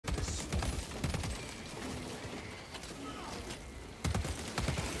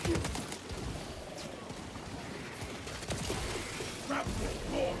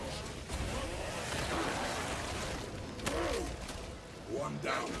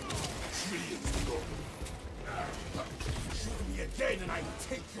Trillions to go. Shoot me again and I will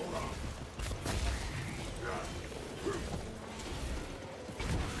take your arm.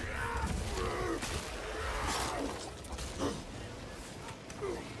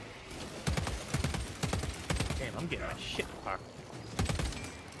 Damn, I'm getting my shit fucked.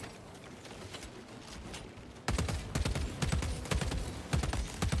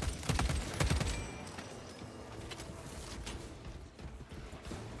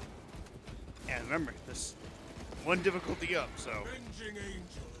 And remember, this one difficulty up, so. Avenging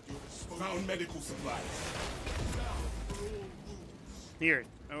angel at your disposal. Found medical supplies. Here.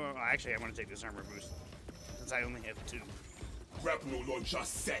 Oh, actually, I want to take this armor boost. Since I only have 2. Grapnel launcher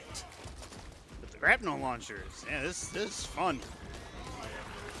set. But the grapnel launchers, yeah, this is fun.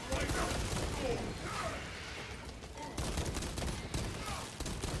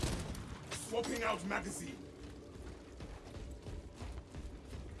 Swapping out magazine.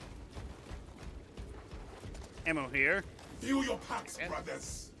 Ammo here. Fill your packs,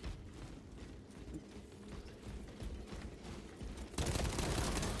 brothers.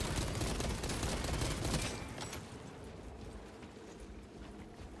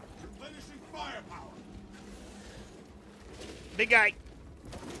 Replenishing firepower. Big guy.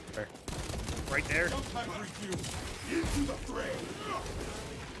 Where? Right there. Sometimes refuel. Into the fray.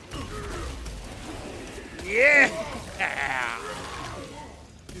 Yeah!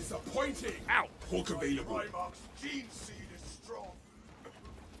 Disappointing. Ow! Hook available. Primarch's gene seed is strong.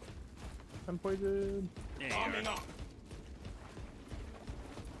 I'm poisoned. Yeah, Arming up.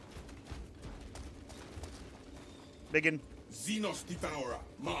 Biggin. Xenos Devourer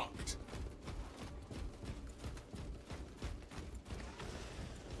marked.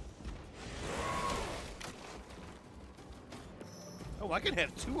 Oh, I can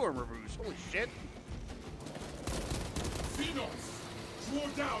have 2 armor boosts. Holy shit. Xenos, draw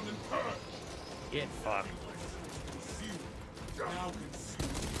down and purge. Get fucked. Consume. Now consume.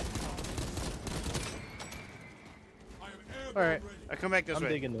 I am airborne Alright. ready. I come back this I'm way.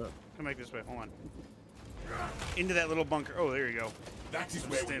 digging the. Come back this way. Hold on. Into that little bunker. Oh, there you go. That is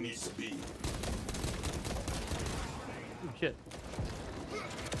where we need to be. Oh, shit.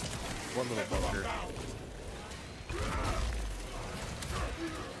 One little bunker.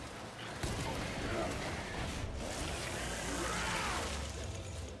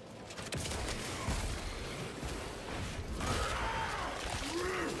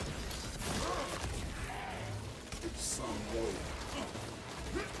 Some more.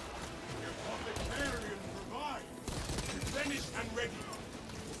 Apothecarian provide. Replenished and ready.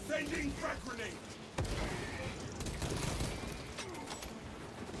 Sending crack grenade.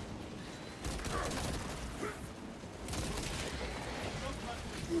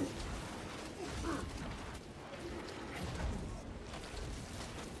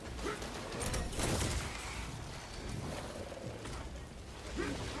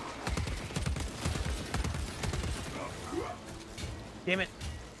 Damn it.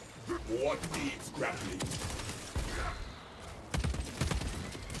 What needs grappling?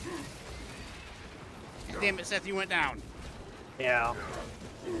 Damn it, Seth, you went down. Yeah.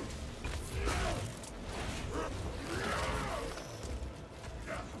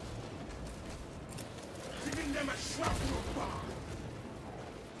 Giving them a shrapnel bomb.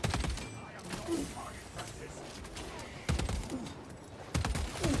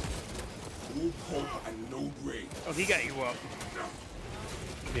 No hope and no brain. Oh, he got you up.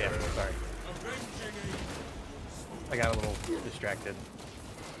 Yeah, sorry. Avenging angel. I got a little distracted.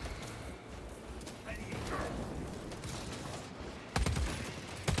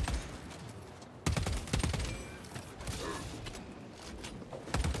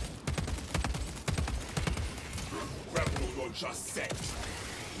 Grapnel launcher set.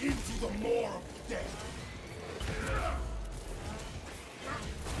 Into the maw of death.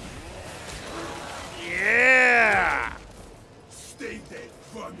 Yeah! Stay dead,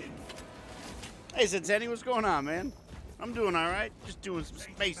 vermin. Hey, Cincinnati, what's going on, man? I'm doing all right. Just doing some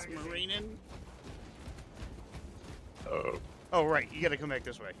space marining. Oh, right. You gotta come back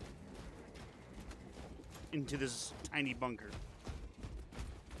this way. Into this tiny bunker.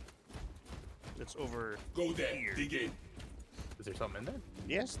 That's over Go there, here. dig in. Is there something in there?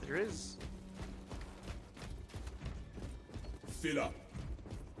 Yes, there is. Fill up.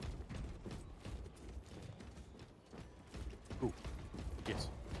 Ooh. Yes.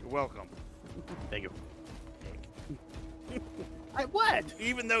 You're welcome. Thank you. What?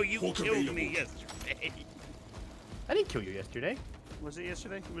 Even though you Hook killed available. me yesterday. I didn't kill you yesterday. Was it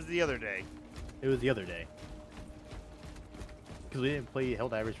yesterday? It was the other day. It was the other day. Because we didn't play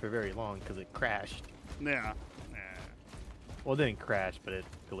Helldivers for very long because it crashed. Yeah. Well, it didn't crash, but it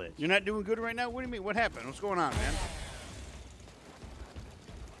glitched. You're not doing good right now? What do you mean? What happened? What's going on, man?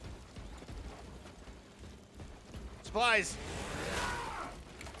 Supplies!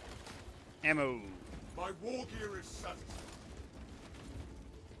 Ammo. My war gear is satisfied.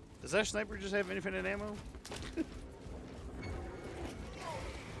 Does that sniper just have infinite ammo?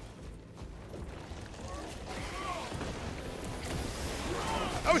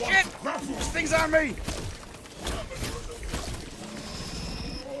 Oh shit! This thing's on me!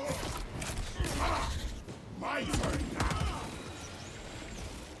 My turn now.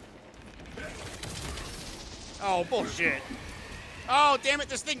 Oh, bullshit. Oh, damn it,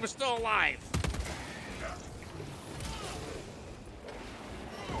 this thing was still alive.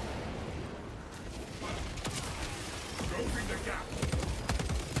 Closing the gap.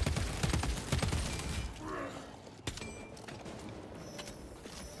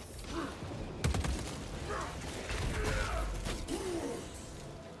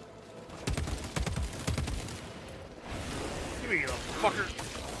 Give me, you little fucker.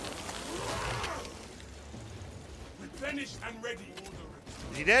 Replenished and ready.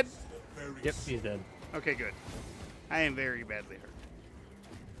 Is he dead? Very Yep, he's dead. Okay, good. I am very badly hurt.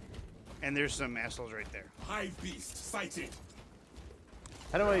 And there's some assholes right there. Hive beast sighted.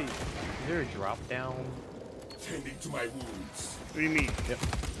 How do I... Is there a drop down? Tending to my wounds. What do you mean? Yep.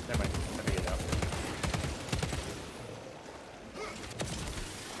 Never mind. I figured it out.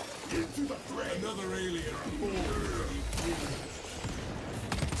 Into the fray. Another alien.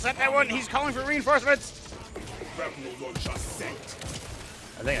 Is that one? He's calling for reinforcements. Grapnel launcher sent.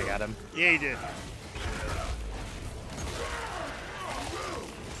 I think I got him. Yeah, he did.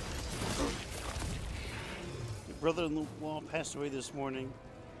 Your brother-in-law passed away this morning.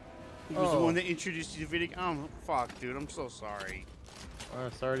 He was the Oh. one that introduced you to video. Oh, fuck, dude. I'm so sorry.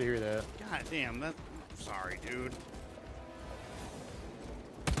 Sorry to hear that. God damn, that. Sorry, dude.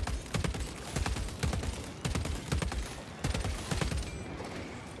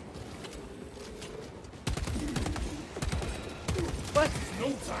 What? No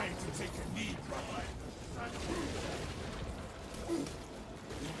time to take a knee, brother.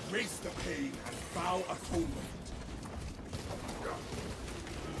 Embrace the pain and vow atonement.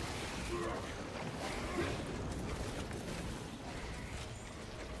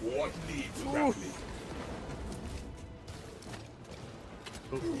 What needs grappling?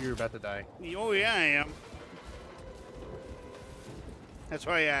 Oh, you're about to die. Oh, yeah, I am. That's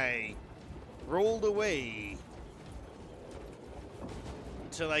why I rolled away.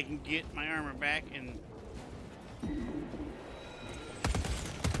 Until I can get my armor back and...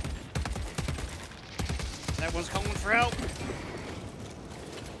 That one's calling for help.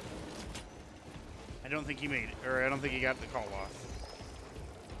 I don't think he made it. Or I don't think he got the call off.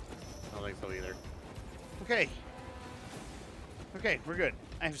 I don't think so either. Okay. Okay, we're good.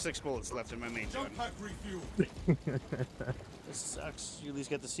 I have 6 bullets left in my main gun. Jump pack refuel. This sucks. You at least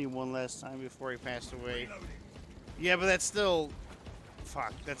got to see him one last time before he passed away. Yeah, but that's still...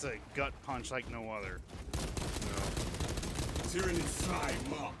 Fuck, that's a gut punch like no other. Tyranny slide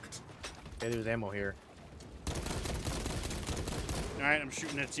marked. Yeah, there's ammo here. Alright, I'm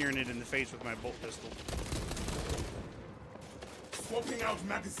shooting that Tyrannid in the face with my bolt pistol. Swapping out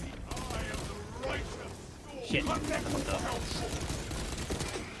magazine. I am the righteous. Shit. Connect with the help.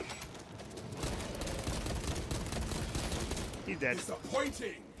 He's dead.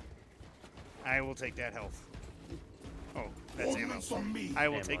 Disappointing. I will take that health. Oh, that's ammo. Ordnance on me. I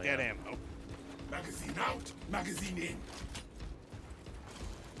will Ammo, take that yeah. ammo. Magazine out. Magazine in.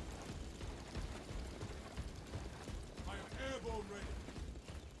 I am airborne ready.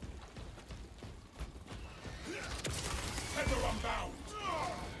 Tether unbound.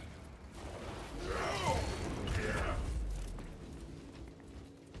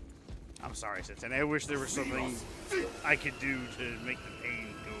 I'm sorry, Satan. I wish there was something I could do to make the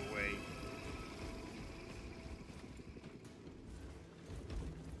pain go away.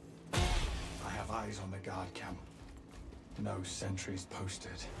 I have eyes on the guard camp. No sentries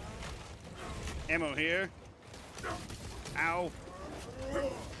posted. Ammo here. Ow.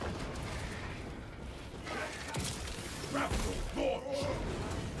 Grapnel launch.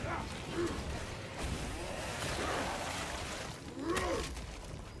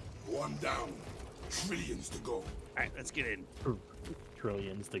 One down. Trillions to go. Alright, let's get in.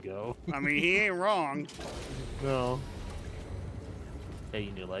 Trillions to go. I mean, he ain't wrong. No. Hey,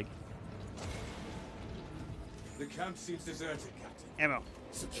 you new leg. The camp seems deserted, Captain. Ammo.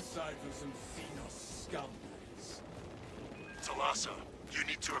 Aside from some Xenos scumbags. Talassa, you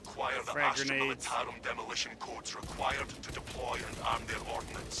need to acquire the Frag Astra grenades. Militarum demolition codes required to deploy and arm their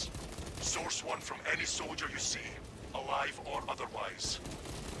ordnance. Source one from any soldier you see. Allow alive or otherwise.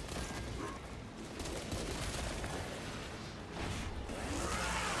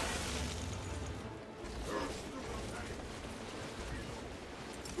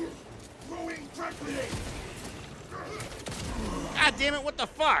 Throwing frag grenade! God damn it, what the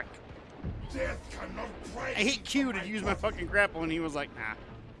fuck? Death cannot break! I hit Q to use my fucking grapple, and he was like, nah.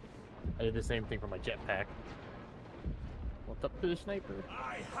 I did the same thing for my jetpack. What's up to the sniper?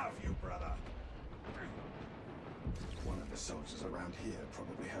 I have you, brother! One of the soldiers around here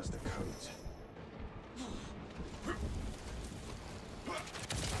probably has the codes.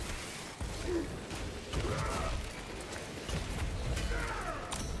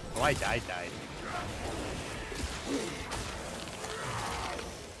 Oh, I died.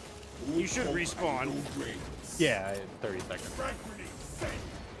 You should respawn. Yeah, 30 seconds. Frag grenade set!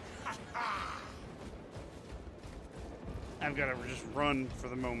 I've got to just run for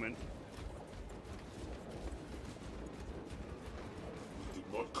the moment. You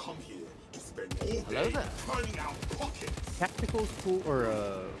did not come here to spend all Hello day there. turning out pockets! Tactical's cool, or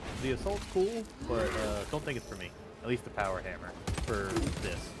the assault's cool, but don't think it's for me. At least the power hammer for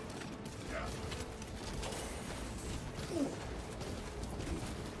this.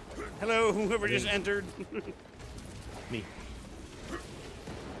 Hello, whoever just entered. Me.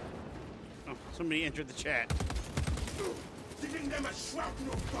 Oh, somebody entered the chat. Giving them a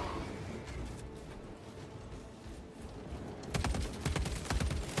shrapnel bomb!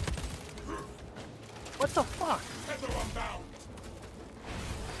 What the fuck? Tether unbound!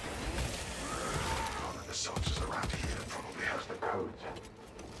 One of the soldiers around here probably has the codes.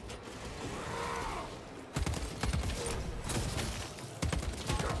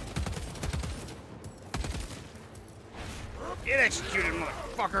 Get executed,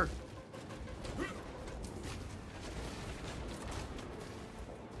 motherfucker.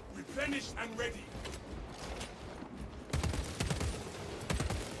 Replenished and ready!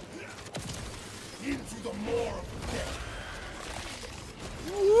 Into the maw of death!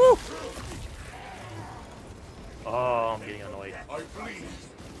 Oh, I'm getting annoyed. I please,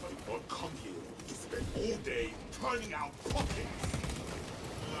 I did not come here to spend all day turning out pockets!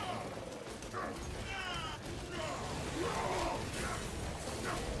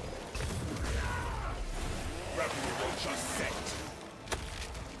 Revenue will just set.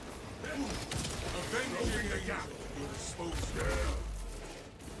 Avenging the gap. You're exposed.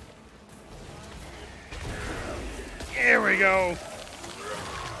 Here we go.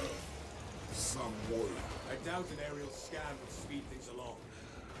 Some warrior. I doubt an aerial scan would speed things along,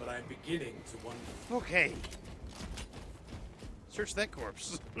 but I'm beginning to wonder. Okay. Search that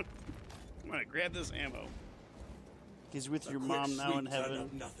corpse. I'm gonna grab this ammo. He's with your A mom quick now in sweep turned heaven.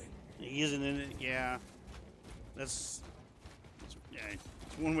 up nothing. He isn't in it. Yeah. That's yeah.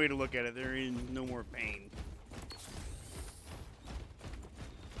 It's one way to look at it. There is no more pain.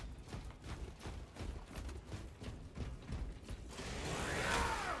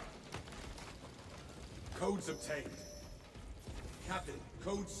 Codes obtained. Captain,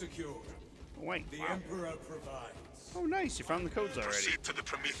 codes secured. Oh, wait. The Wow. Emperor provides. Oh, nice. You found the codes already. Proceed to the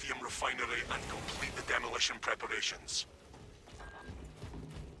Prometheum refinery and complete the demolition preparations.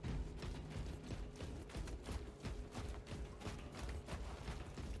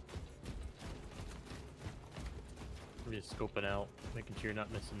 I'm just scoping out, making sure you're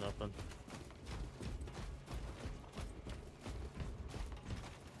not missing nothing.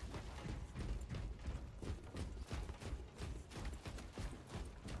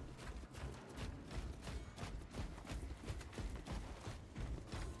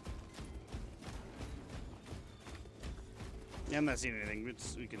 Yeah, I'm not seeing anything.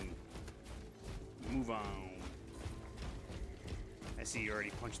 We can move on. I see you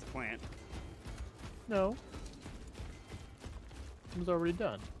already punched the plant. No. It was already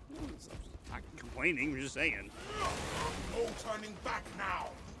done. I'm not complaining. We're just saying. No turning back now!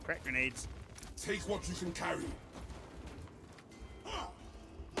 Crack grenades. Take what you can carry.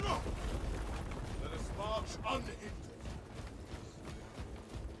 Let us march unhindered.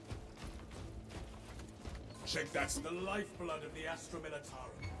 Check that's The lifeblood of the Astra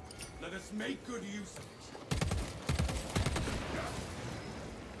Militarum. Let us make good use of it.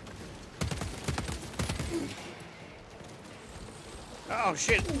 Oh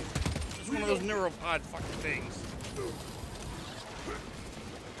shit! It's one of those neuropod fucking things.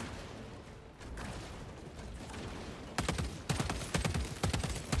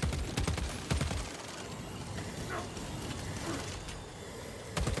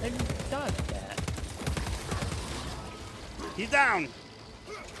 I dodged that. He's down.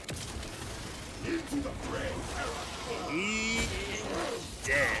 into the fray. He's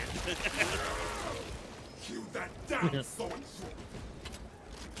dead. Kill that damn sword.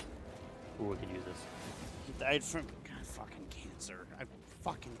 Ooh, we could use this. He died from God fucking cancer. I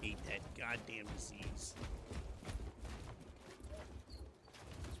fucking hate that goddamn disease.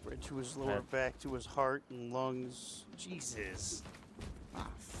 Spread to his lower back, to his heart and lungs. Jesus. Ah,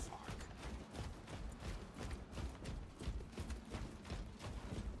 fuck.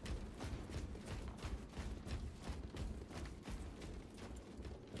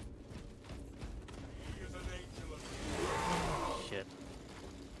 He is an angel of Shit.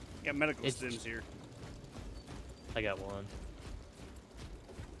 Got medical It's- stims here. I got one.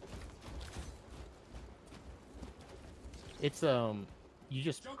 It's you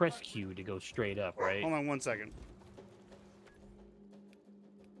just press Q to go straight up, right? Hold on 1 second.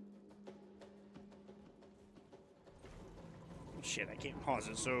 Shit, I can't pause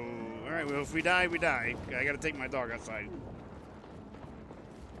it. So, alright, well, if we die, we die. I gotta take my dog outside.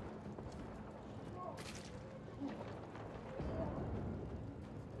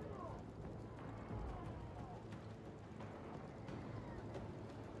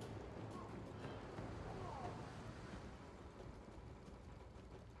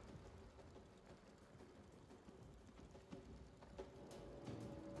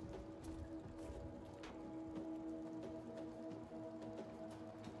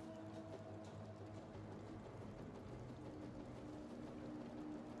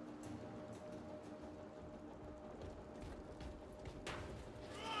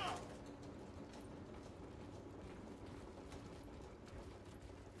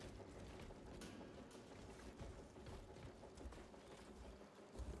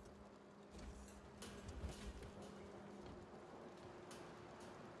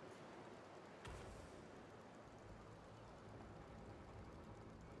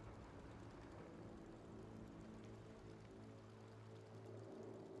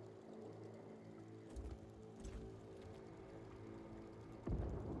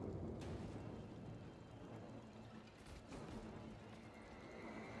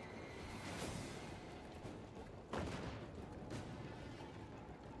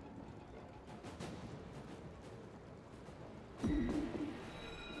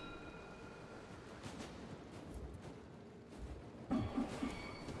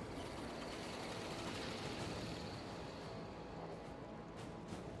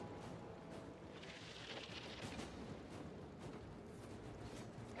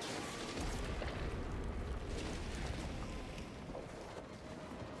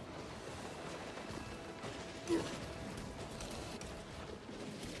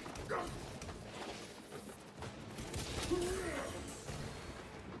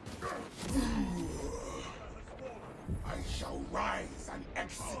 I shall rise and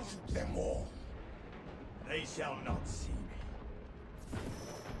execute them all. They shall not see me.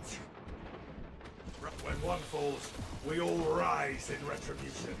 When one falls, we all rise in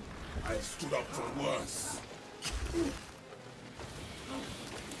retribution. I stood up for worse.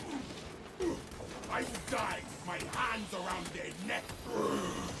 I will die with my hands around their neck.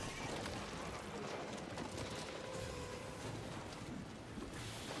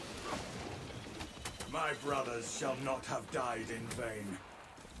 My brothers shall not have died in vain.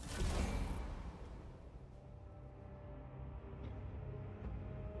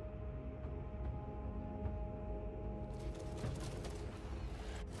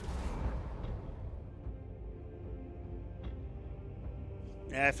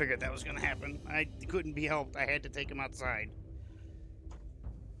 Yeah, I figured that was gonna happen. I couldn't be helped. I had to take him outside.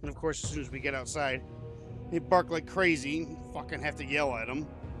 And of course, as soon as we get outside, they bark like crazy. Fucking have to yell at them.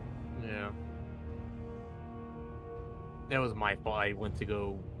 Yeah. That was my fault. I went to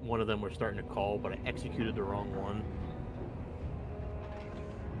go. One of them were starting to call, but I executed the wrong one.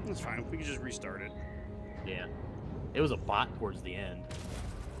 That's fine. We can just restart it. Yeah. It was a bot towards the end.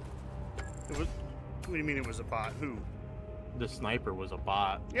 It was. What do you mean it was a bot? Who? The sniper was a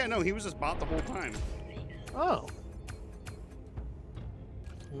bot. Yeah, no, he was just bot the whole time. Oh.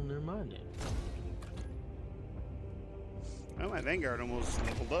 Well, never mind then. Well, my Vanguard almost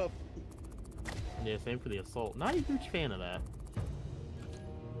leveled up. Yeah, same for the assault. Not a huge fan of that.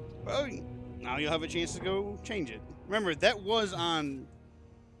 Well, now you'll have a chance to go change it. Remember, that was on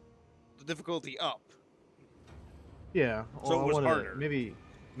the difficulty up. Yeah. So it was harder.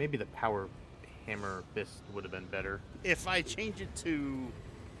 Maybe the power hammer fist would have been better. If I change it to...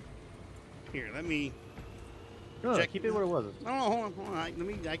 Here, let me... No, Check- keep it where it was. No, hold on. I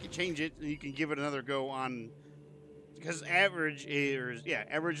can change it, and you can give it another go on... Because average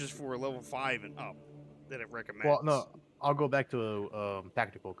is for level 5 and up that it recommends. Well, no, I'll go back to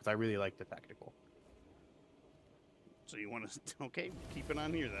tactical because I really like the tactical. So you want to... Okay, keep it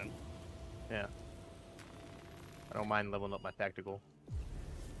on here then. Yeah. I don't mind leveling up my tactical.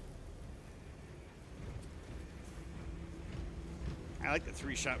 I like the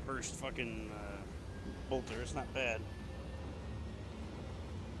 3-shot burst fucking bolter. It's not bad.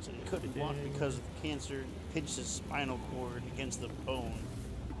 So he couldn't walk because of cancer. He pinched his spinal cord against the bone.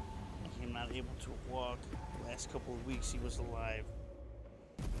 He not able to walk. The last couple of weeks he was alive.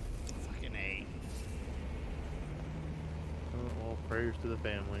 Fucking A. Oh, well, prayers to the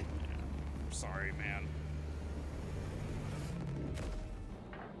family. I'm sorry, man.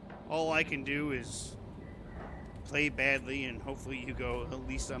 All I can do is play badly, and hopefully you go, at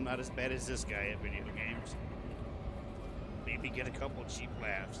least I'm not as bad as this guy at video games. Maybe get a couple cheap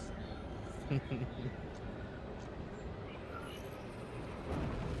laughs.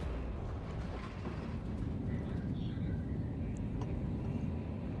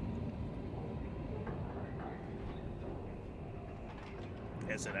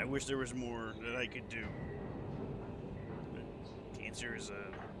 Like I said, I wish there was more that I could do. But cancer is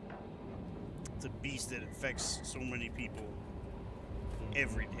it's a beast that affects so many people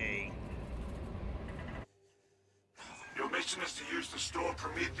every day. Your mission is to use the stored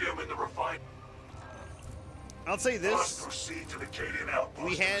promethium in the refinery. I'll say Must this: proceed to the Cadian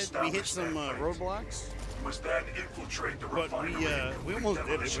outpost. we hit some roadblocks, You must then infiltrate the but refinery. we almost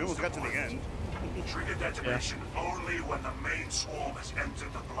did it. We almost got to the end. Trigger detonation only when the main swarm has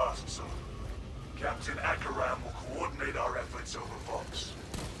entered the blast zone. Captain Akaram will coordinate our efforts over Vox.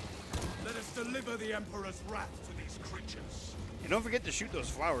 Let us deliver the Emperor's wrath to these creatures. And don't forget to shoot those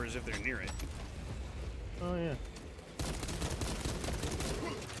flowers if they're near it. Oh yeah.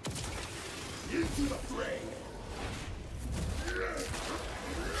 Into the fray.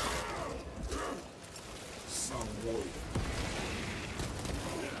 Some wood.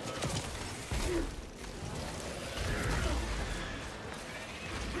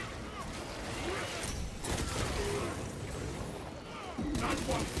 Not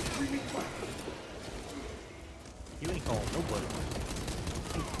one. Bring me back. You ain't calling nobody.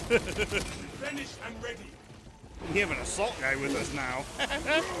 Finished and ready. We have an assault guy with us now.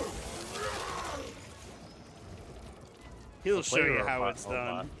 He'll show you how it's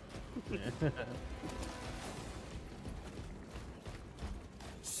done.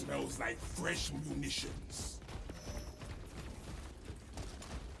 Smells like fresh munitions.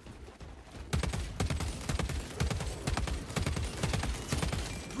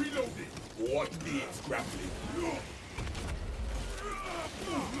 Reloading. What needs grappling?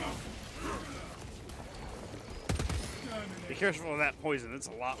 Be careful of that poison. It's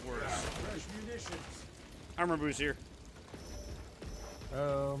a lot worse. Fresh munitions. Armor boost here.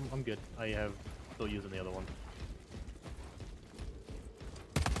 I'm good. I have still using the other one.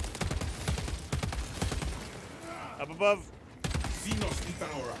 Up above. Xenos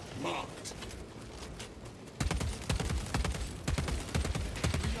Devourer marked.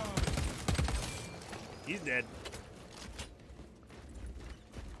 He's dead.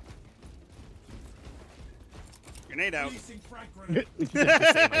 Grenade out. Releasing frag grenade.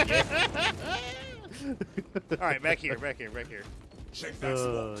 All right, back here, back here, back here. Check that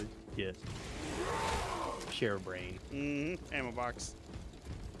spot. Yes. Share brain. Mm-hmm. Ammo box.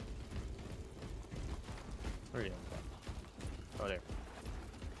 Where are you? Oh, there.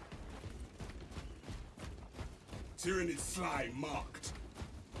 Tyranid slime marked.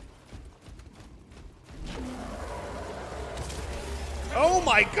 Oh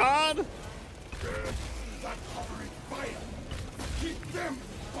my God! That covering fire. Keep them,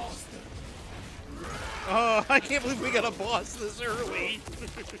 bastard. Oh, I can't believe we got a boss this early.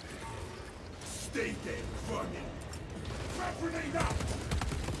 Stay dead, vermin. Frag grenade out.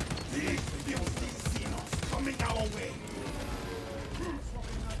 These filthy Xenos coming our way.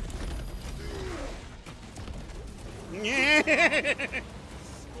 Yeah.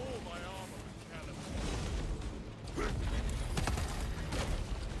 Score my armor with caliber.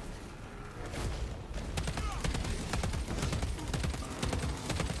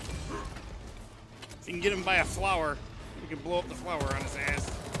 If you can get him by a flower, you can blow up the flower on his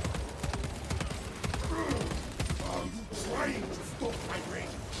ass. Are you trying to stop my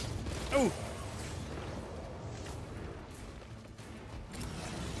range? Oh,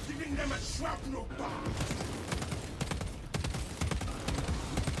 Giving them a shrapnel bomb.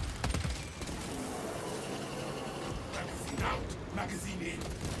 Magazine out, magazine in.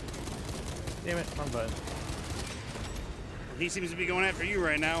 Damn it, wrong button. he seems to be going after you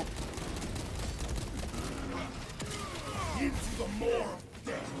right now. Into the more of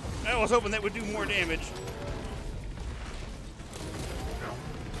death. I was hoping that would do more damage.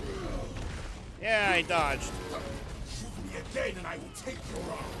 Yeah, I dodged. Shoot me again and I will take your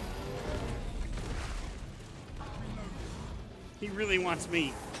arm. He really wants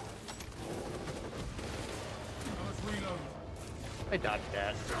me. Let's reload. I dodged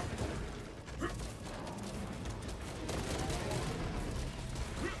that.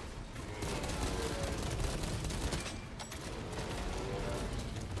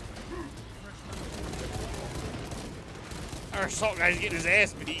 Our assault guy's getting his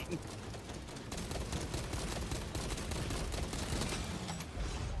ass beaten.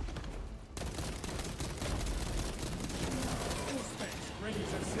 Ready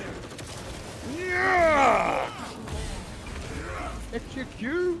to serve. Yeah!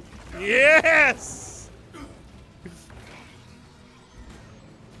 Execute! Yes!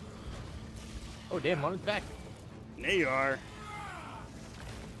 Oh damn, on his back. There you are.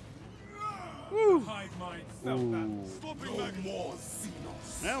 Hive mind felt that. Ooh. Slopping No back. more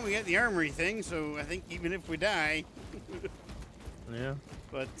Xenos. Well, we got the armory thing, so I think even if we die, Yeah.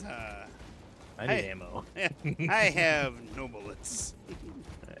 but I need Hey. ammo. I have no bullets.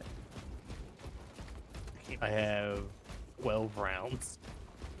 I have 12 rounds.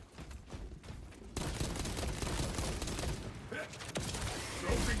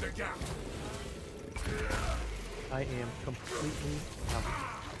 Closing the gap. I am completely out of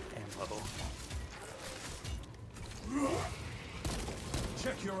ammo.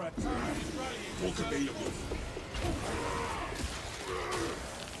 Check your attack. Book available.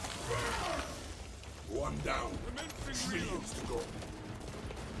 One down. Trillions to go.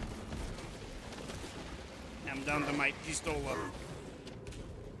 I'm down to my pistola.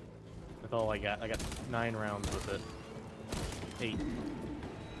 That's all I got. I got 9 rounds with it. 8.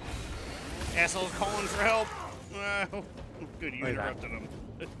 Assholes calling for help. Good, you Wait, that- interrupted him.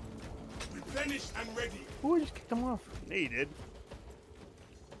 Replenished and ready. Ooh, I just kicked them off. Yeah, you did.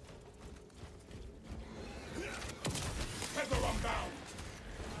 Tether unbound.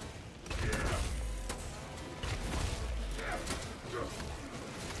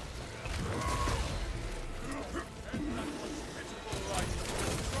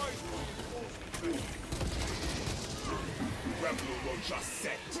 Grapple launcher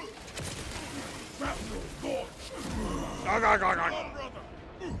set. Grapple launch.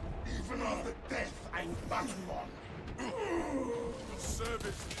 Even after death, I'm battle on.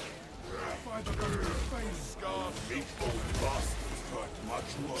 Service. Fiber gun in face. Scar. Big old bastards hurt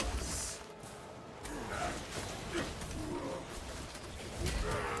much worse.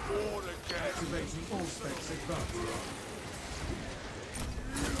 Born again. Activating all specs advanced.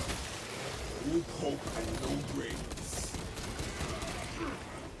 All hope and no brains.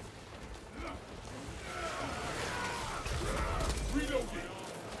 Reloading.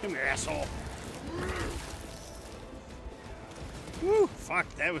 Come here, asshole. Woo, fuck,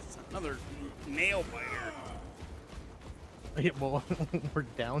 that was another nail biter. Yeah, well, we're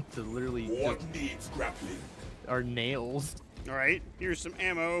down to literally What just needs grappling? our nails. Alright, here's some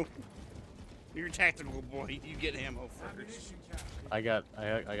ammo. You're a tactical boy, you get ammo first. Ammunition cap. I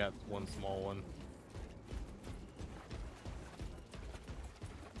got one small one.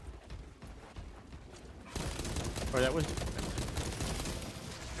 Or that was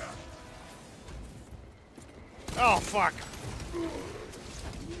Oh, fuck.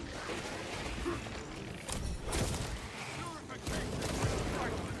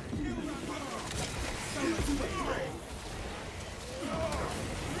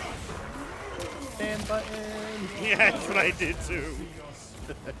 stand button. Yeah, that's what I did too.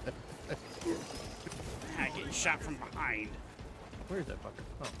 I get shot from behind. Where is that fucker?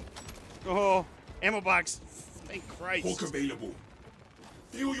 Oh, Oh, ammo box. Thank Hook Christ. available.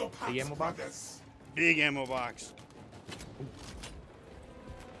 Feel your packs, ammo box? brothers. Big ammo box.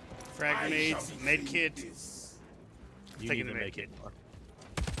 Frag I grenades, shall med defeat kit. this. you Taking need the to med make it.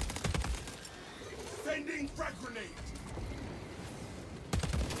 Sending frag grenade.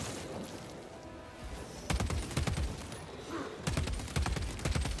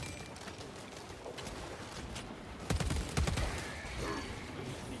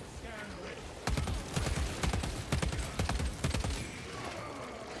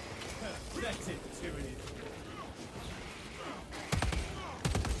 That's it, tyranny.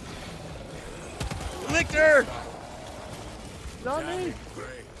 Lictor! Not me.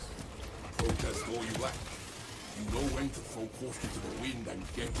 Graves. Protest all you like. You know when to throw caution to the wind and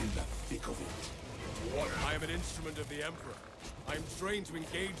get in the thick of it. What? I am an instrument of the Emperor. I am trained to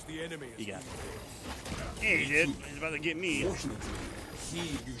engage the enemy. You got it. Yeah, he did. He's about to get me. Fortunately,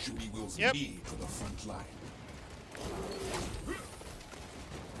 he usually wills Yep. me to the front line.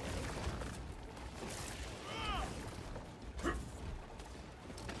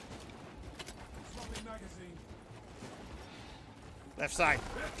 Swapping magazine. Left side.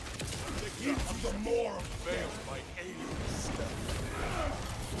 Into the more veiled by alien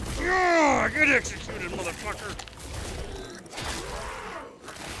stuff. Yeah, get executed, motherfucker.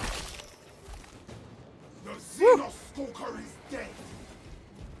 The Xenos Stalker is dead.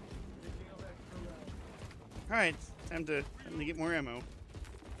 All right, time to get more ammo.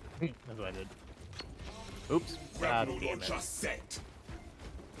 That's what I did. Oops. Grapple Damn it. launcher set.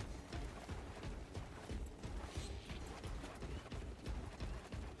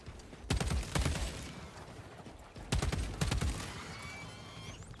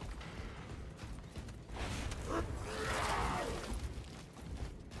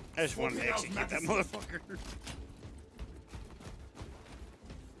 I just wanted to execute that motherfucker.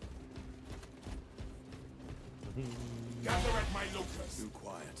 Gather at my locus. Too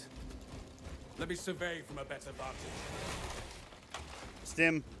quiet. Let me survey from a better vantage.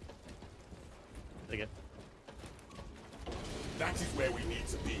 Stim. Take it. That is where we need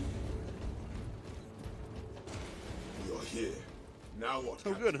to be. You're here. Now what?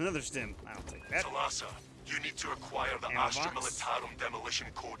 Oh, good, another stim. I'll take that. Talassa, you need to acquire the Ammo Astra box? Militarum demolition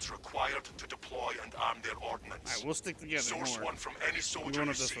codes required to deploy and arm their ordnance. All right, we'll stick together. Source Don't worry. one from any soldier going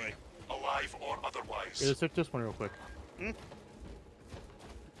you up this see, way. alive or otherwise. Yeah, let's search this one real quick. Is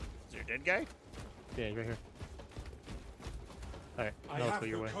there a dead guy? Yeah, he's right here. Alright, I now let's have go the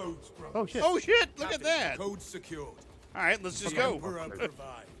your way. codes, brother. Oh shit! Oh shit! Look at Captain, that. Code secured. All right, let's just The go. Emperor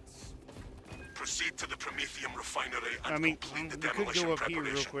provides. Proceed to the Prometheum refinery and I mean, complete the we could demolition go up here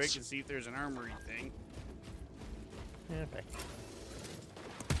real preparations. quick and see if there's an armory thing. Yeah, okay.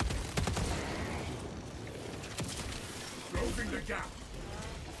 Closing the gap.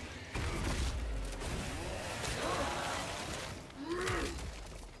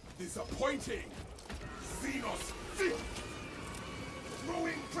 Disappointing. Xenos fit.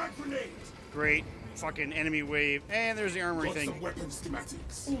 Throwing frag grenade. Great. Fucking enemy wave. And there's the armory Got thing. some weapon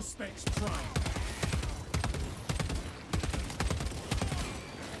schematics. All specs prime.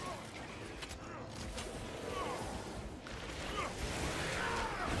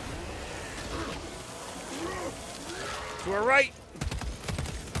 To our right.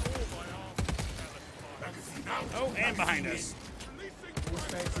 Magazine out. Oh, and behind us. All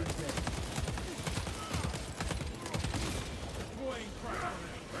specs in dead. Deploying crack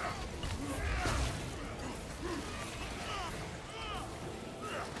grenade.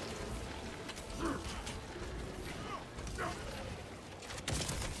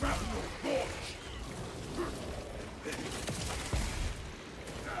 Grapple launch.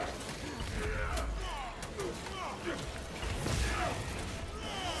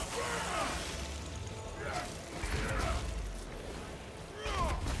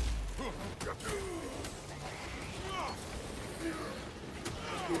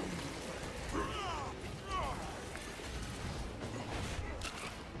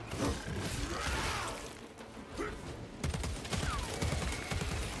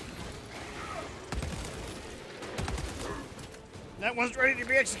 That one's ready to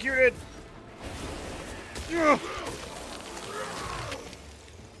be executed. Ugh.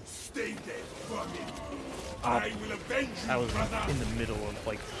 Stay dead, vermin. I will avenge you, I was brother. in the middle of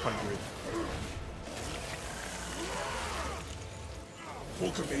like hundreds.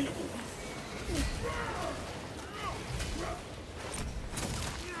 Book available.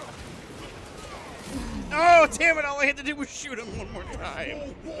 Oh, damn it. All I had to do was shoot him one more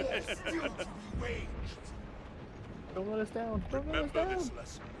time. More war still to be waged. Don't let us down! Don't let us Remember down! this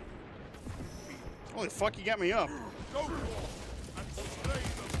lesson. Holy fuck, you got me up. Go forth and slay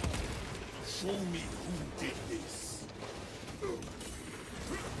them all. Show me who did this.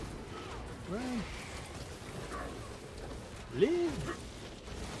 Run! Live!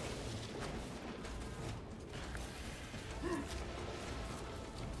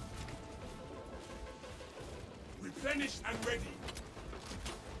 Replenished and ready.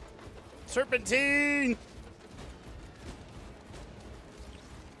 Serpentine.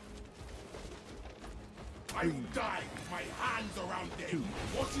 I will die with my hands around them.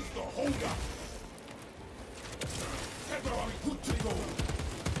 What is the holdup? Ever are we good to go?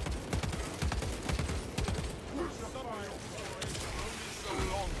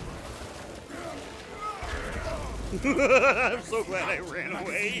 I'm so glad I ran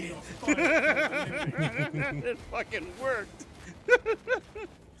away. It fucking worked.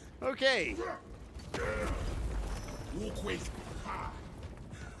 Okay. Walk with. Ha.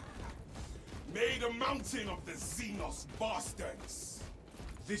 Made a mountain of the Xenos bastards.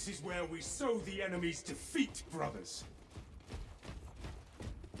 This is where we sow the enemy's defeat, brothers.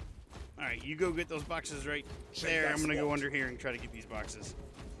 All right, you go get those boxes right Check there. that I'm gonna go spot. under here and try to get these boxes.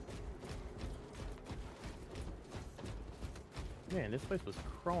 Man, this place was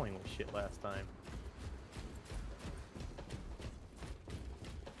crawling with shit last time.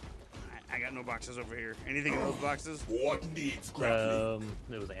 I got no boxes over here. Anything in those boxes? What needs grappling?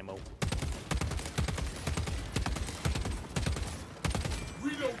 It was ammo.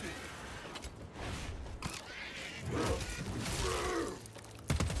 Reloading.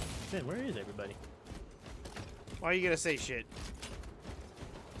 Man, where is everybody? Why you gotta say shit?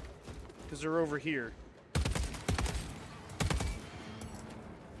 Because they're over here.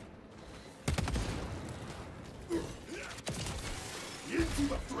 Into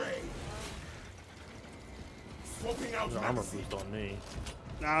the fray. Swapping out There's an armor magazine. boost on me.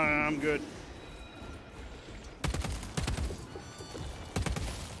 No, I'm good.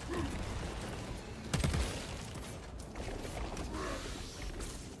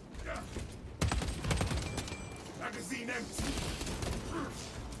 Magazine empty.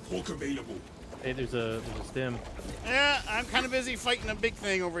 Hulk available. Hey, there's a stim. Yeah, I'm kind of busy fighting a big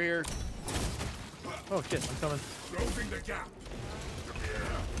thing over here. Oh shit, I'm coming. Closing the gap.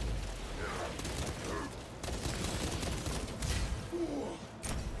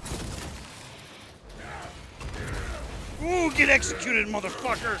 Ooh, get executed,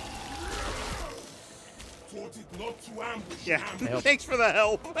 motherfucker! Taught it not to ambush. Yeah, ambush. thanks for the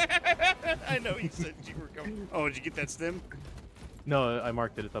help. I know you said you were coming. Oh, did you get that stim? No, I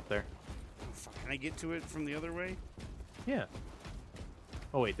marked it. It's up there. Oh, fuck, can I get to it from the other way? Yeah.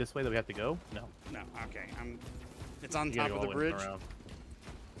 Oh wait, this way that we have to go? No. No, okay. It's on You gotta top go of the all way bridge. around.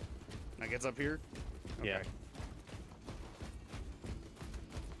 Like it's up here? Yeah. Okay.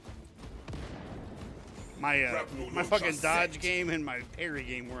 My Grapple my launcher fucking dodge set. game and my parry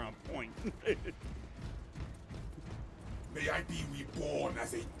game were on point. May I be reborn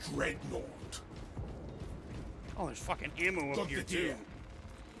as a dreadnought. Oh, there's fucking ammo up Got here the too. gear.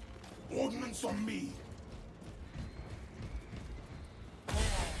 Ordnance on me.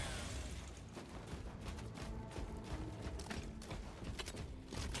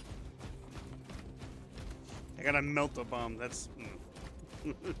 I gotta melt a bomb. That's.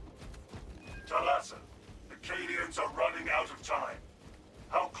 Talassa, the Cadians are running out of time.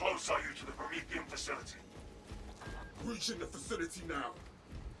 How close are you to the Promethean facility? Reaching the facility now.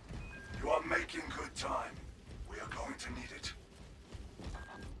 You are making good time. We are going to need it.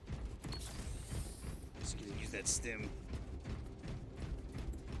 Just gonna use that stim.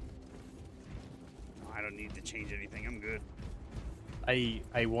 No, I don't need to change anything. I'm good.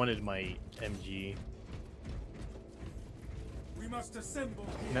 I wanted my MG. We must assemble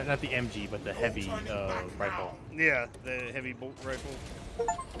here. Not the MG, but the heavy rifle. Yeah, the heavy bolt rifle.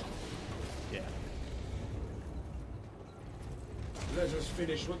 Yeah. Let us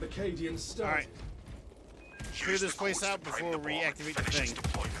finish what the Cadians started. All right, clear Use this the place course out to bring before the we bomb and activate the finish its thing.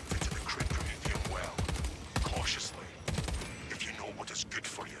 deployment into the Crit Promethean well. Cautiously. If you know what is good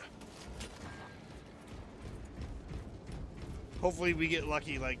for you. Hopefully, we get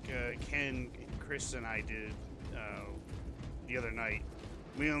lucky like Ken, Chris, and I did the other night.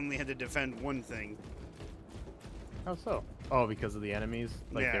 We only had to defend one thing. How so? Oh, because of the enemies?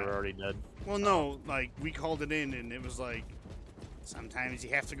 Like they Yeah. were already dead? Well, no, like we called it in, and it was like sometimes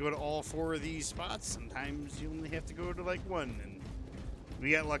you have to go to all 4 of these spots. Sometimes you only have to go to like 1, and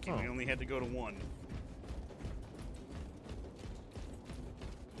we got lucky. We Oh. only had to go to 1.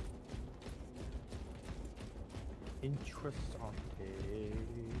 Interessante.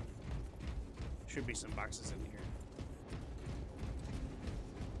 Should be some boxes in here.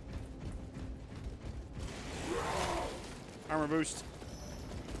 Armor boost.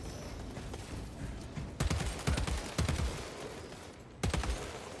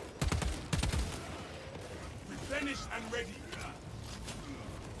 Replenished and ready.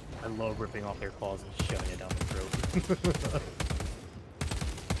 I love ripping off their claws and shoving it down the throat.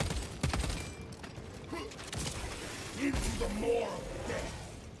 Into the maw of death.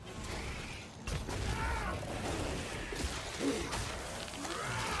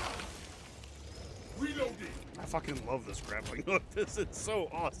 Reloading. I fucking love this grappling hook. This is so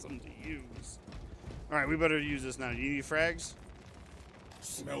awesome to use. All right, we better use this now. Do you need frags?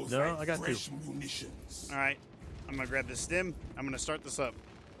 Smells No, like I got fresh munitions. All right, I'm gonna grab this stim. I'm gonna start this up.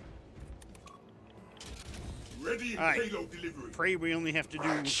 Ready All right. payload delivery. Pray we only have to do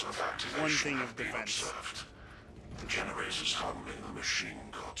Rights of activation one thing have of been defense. observed. The generators hum in the machine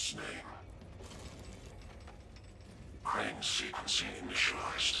god's name. Crane sequencing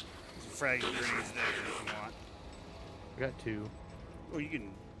initialized. Frag grenades there if you want. I got 2. Oh, you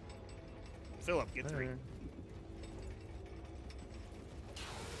can fill up. Get 3.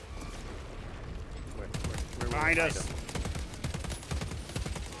 Where Behind will I us. find 'em?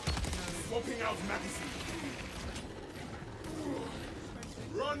 Swapping out magazine.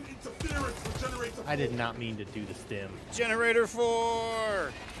 Run interference for generator. I did not mean to do the stim. Generator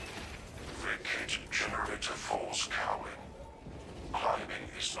 4! Vacate Generator 4's cowling. Climbing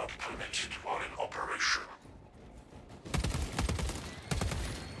is not permitted while in operation.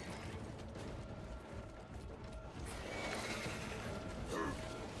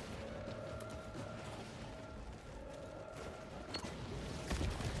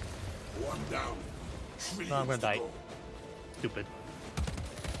 One down. No, I'm gonna Trillions to die. go. Stupid.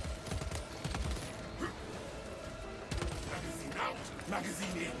 Magazine out.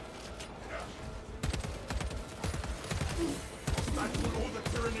 Magazine in. I put all the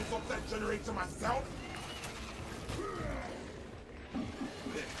tyrannies of that generator myself.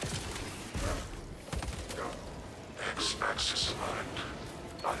 X-axis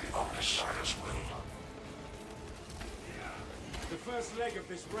aligned by the Omnissiah's will. The first leg of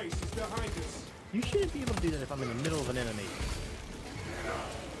this race is behind us. You shouldn't be able to do that if I'm in the middle of an enemy.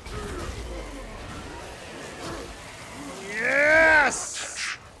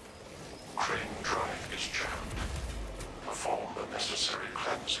 Yes! Crane drive is jammed. Perform the necessary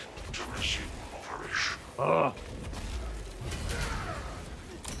cleansing to resume operation. Ugh.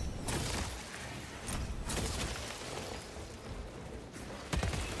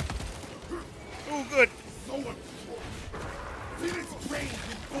 Oh, good. No one. Phoenix trained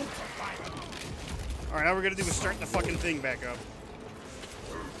with bolts of fire. Alright, all we're gonna do is start the fucking thing back up.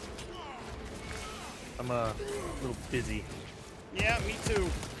 I'm a little busy. Yeah, me too.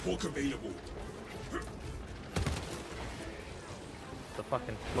 Hook available. The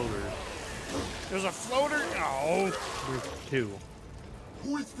fucking floaters. There's a floater? Oh. There's two.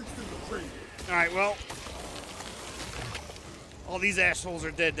 Who is fixing the crane? Alright, well. All these assholes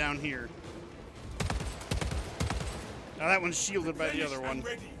are dead down here. Now that one's shielded by the other one. I'm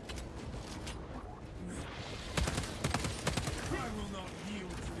ready. I will not yield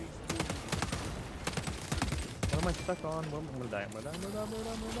to these wounds. What am I stuck on? Well, I'm gonna die. I'm gonna die. I'm gonna die. I'm gonna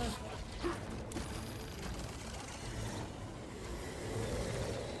die. I'm gonna die.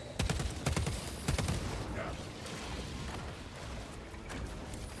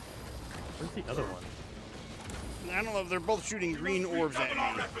 Where's the other one? I don't know if they're both shooting green orbs at Double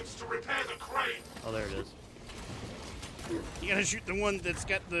our me. efforts to repair the crane. Oh, there it is. You gotta shoot the one that's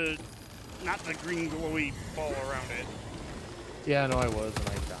got the, not the green glowy ball around it. Yeah, no, I was, and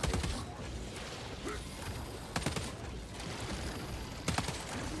I died.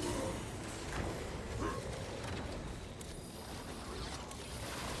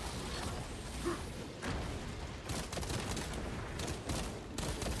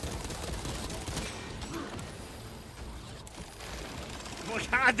 Oh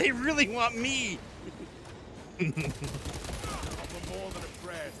God, they really want me. Offer more than a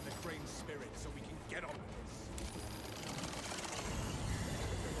prayer to the crane's spirit so we can get on with this.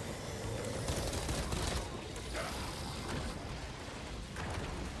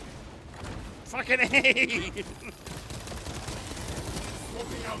 Fucking A.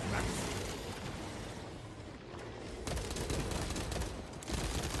 Smoking out magazine.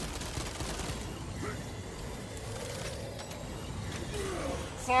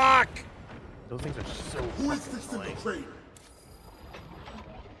 Fuck. Those things are so Who is fucking fixing the annoying. crane?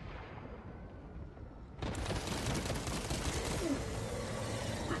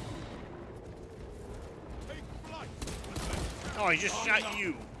 Take flight! Oh, he just shot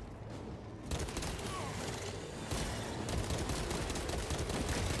you.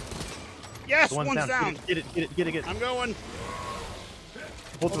 Yes, The one's one's down. Get it, get it, get it, get it. I'm going.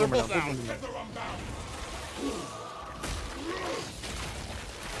 Both Oh, of them they're are both down. down. Both of them are down. Feather unbound.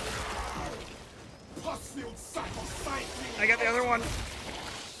 Pus-filled sack of sight. I got the other one. Fixing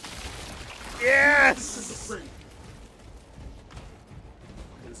Yes. the crane.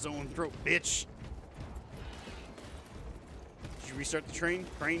 Zone throat, bitch. Did you restart the train?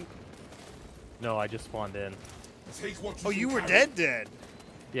 Crane? No, I just spawned in. Take what Oh, you can were carry. dead.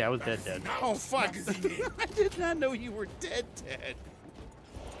 Yeah, I was dead. Oh, fuck. Magazine in. I did not know you were dead.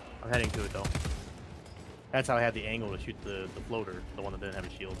 I'm heading to it though. That's how I had the angle to shoot the floater, the one that didn't have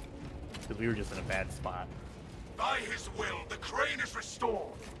a shield. Because we were just in a bad spot. By his will, the crane is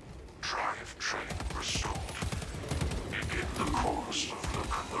restored. Drive train restored. Begin the course of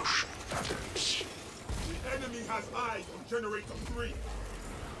locomotion that ends. The enemy has eyes on generator 3.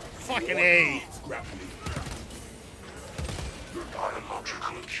 Fucking A. It's grappling.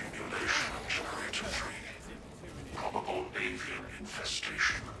 Biological accumulation of generator 3. Probable avian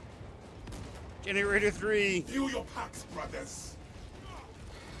infestation. Generator 3. Feel your packs, brothers.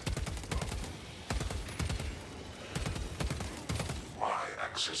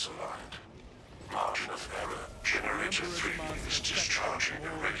 Y-axis aligned. Margin of error Generator 3 is discharging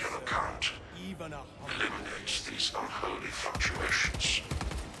a regular current. Even a Eliminates these unholy fluctuations.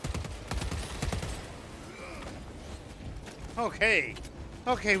 Okay.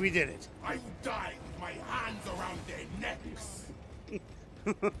 Okay, we did it. I will die with my hands around their necks.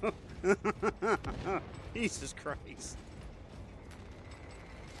 Jesus Christ.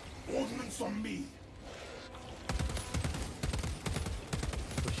 Ordnance on me.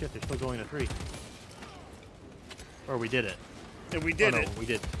 Oh shit, they're still going to 3. Or we did it. And we did oh, no, it. we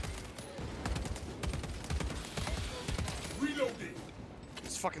did. Reloading.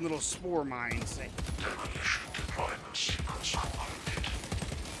 These fucking little spore mines. Demolition deployment sequence completed.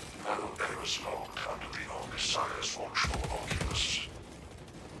 No errors logged under the Omnissiah's watchful oculus.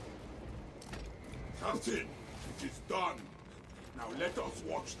 Captain, it is done. Now let us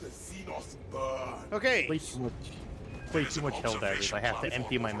watch the Xenos burn. Okay. Way too much hell daggers. I have to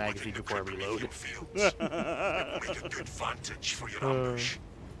empty my magazine before I reload. Make a good vantage for your ambush.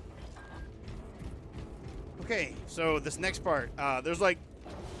 Okay, so this next part, there's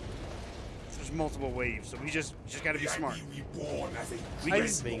multiple waves, so we just gotta be smart. Reborn as a We I can,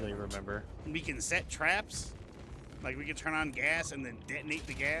 vaguely remember. we can set traps, like we can turn on gas and then detonate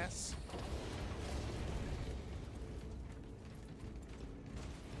the gas.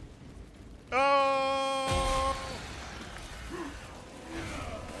 Oh!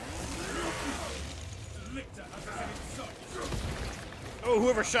 Oh,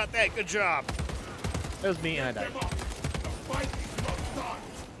 whoever shot that, good job. That was me and I died. The fight is not done.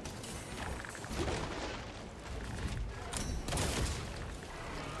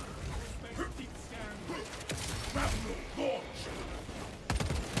 Shrapnel launch.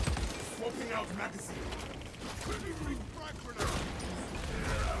 Swapping out magazine.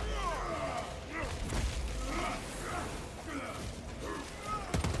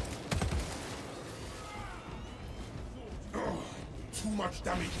 Too much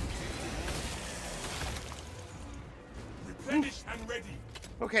damage. Replenish and ready.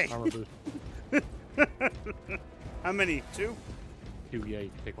 Okay, Armor boost. how many? 2? 2, yeah, you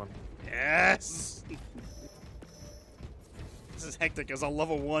can take one. Yes! This is hectic as a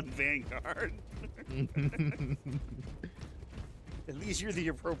level 1 Vanguard. At least you're the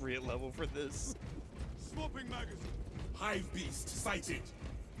appropriate level for this. Swapping magazine. Hive beast sighted.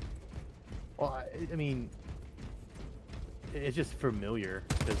 Well, I mean, it's just familiar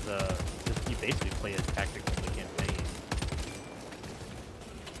because you basically play as tactical in the campaign.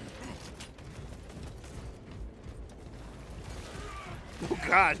 Oh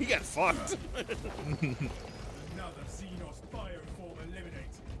god, he got fucked. Another Xenos bioform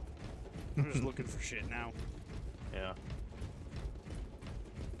eliminated. I'm just looking for shit now. Yeah.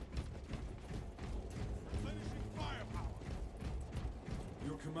 Finishing firepower.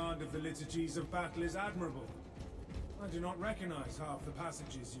 Your command of the liturgies of battle is admirable. I do not recognize half the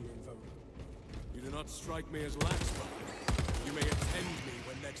passages you invoke. You do not strike me as lax, brother. You may attend me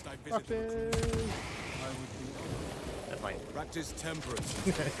when next I visit you. I would be honored. That's fine. Practice temperance.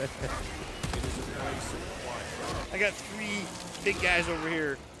 It is a place of quiet. I got 3 big guys over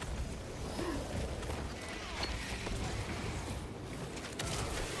here.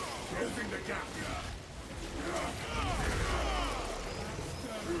 Closing the gap.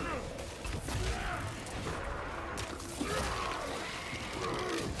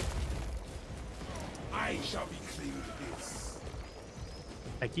 I shall be clean with this.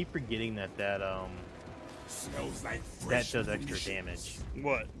 I keep forgetting that Smells like that fresh does extra munitions. damage.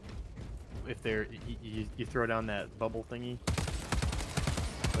 What? If you throw down that bubble thingy,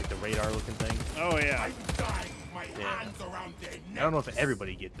 like the radar looking thing. Oh yeah. I'm dying with my Yeah. hands around their necks. I don't know if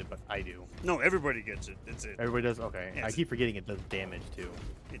everybody gets it, but I do. No, everybody gets it. That's it. Everybody does. Okay. Yeah, I it's- keep forgetting it does damage too.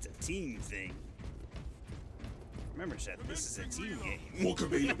 It's a team thing. Remember, Seth, this is a team game. Walk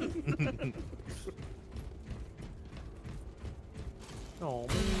available. Oh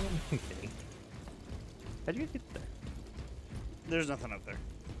man. I'm kidding. How'd you guys get there? There's nothing up there.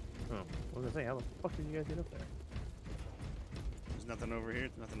 Oh, I was gonna say, how the fuck did you guys get up there? There's nothing over here.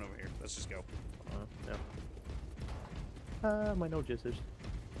 Nothing over here. Let's just go. Yeah. My nose just is.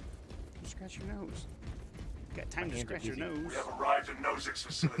 Scratch your nose. Got time My to hands are scratch your busy. nose. We have arrived at Nozick's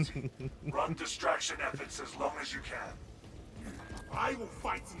facility. Run distraction efforts as long as you can. I will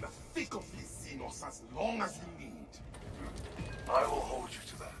fight in the thick of these Xenos as long as you need. I will hold you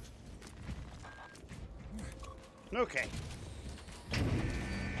to that. Okay.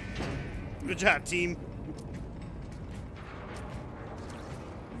 Good job, team.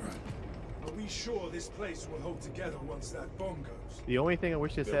 Are we sure this place will hold together once that bomb goes? The only thing I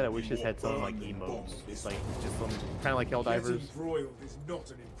wish this had, I wish this had something like emotes, like just some kind of like Helldivers. Getting broiled is not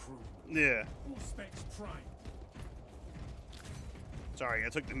an improvement. Yeah. All specs prime. Sorry, I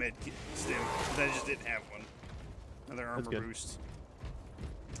took the med stim because I just didn't have one. Another That's armor good. boost.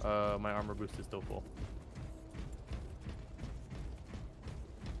 My armor boost is still full.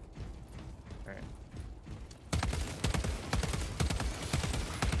 Alright.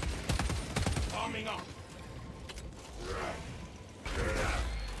 Arming up.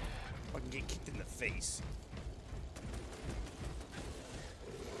 Fucking get kicked in the face.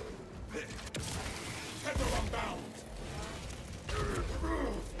 Tether unbound.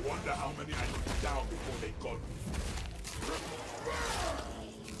 Wonder how many I put down before they got me.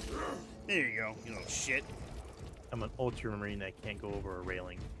 There you go, you little shit. I'm an ultramarine that can't go over a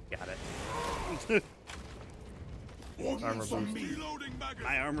railing. Got it. Ordnance Armor on boost. me. Reloading magazine.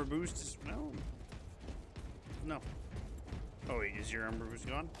 My armor boost is no. Oh wait, is your armor boost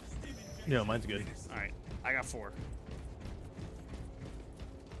gone? No, mine's good. All right, I got 4.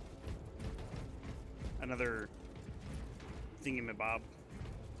 Another thingamabob.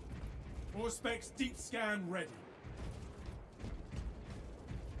 Auspex deep scan ready.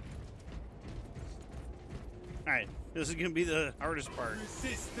 All right, this is gonna be the hardest part.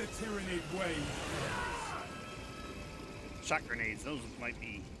 Resist the Tyranid wave. Shot grenades, those might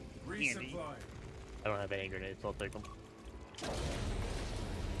be handy. Resupply. I don't have any grenades, so I'll take them.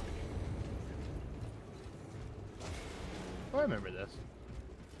 Oh, I remember this.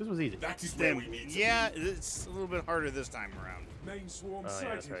 This was easy. That is where Then, we need to yeah, be. it's a little bit harder this time around. Main swarm Oh, yeah,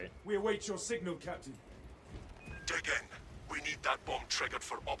 sighted. that's right. We await your signal, Captain. Dig in. We need that bomb triggered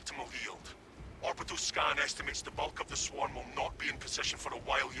for optimal yield. Orbital scan estimates the bulk of the swarm will not be in position for a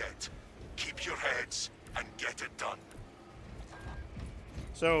while yet. Keep your heads and get it done.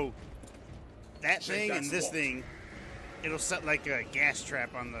 So, that Check thing that and this swamp. thing, it'll set like a gas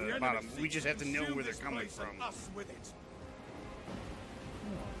trap on the enemy bottom. We seeks just have to know consume where they're this coming place and from. us with it.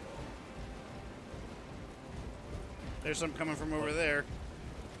 There's some coming from over there.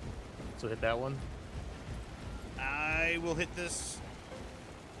 So hit that one. I will hit this.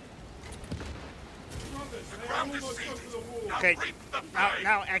 Brothers, The they're ground is almost seated. over the wall. Now Okay, reap the now, prey.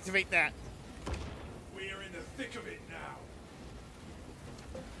 now activate that. We are in the thick of it now.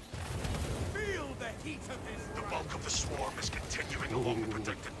 Feel the heat of his The bulk of the swarm is continuing along the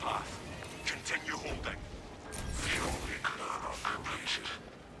predicted path. Continue holding. The only cleanup completed.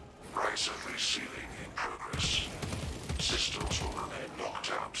 Rise of resealing in progress. Systems will remain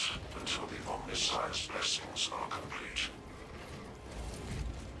locked out until the Omniscience blessings are complete.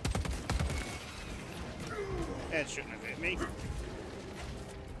 That shouldn't have hit me.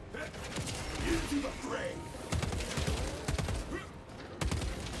 into the fray.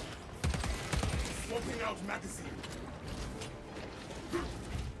 Swapping out magazine.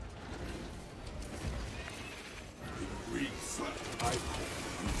 It reeks like alcohol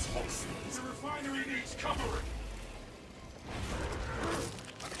and toxins. The refinery needs covering.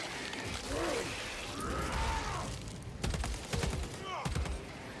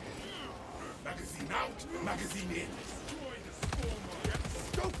 Magazine out, magazine in.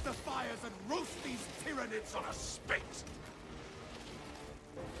 Stoke the fires and roast these tyrannids on a spit.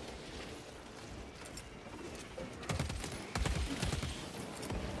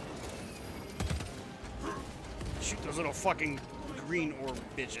 Shoot those little fucking green orb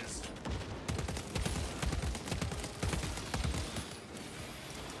bitches.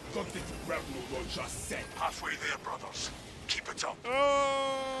 Got this grapple launcher set. Halfway there, brothers. Keep it up.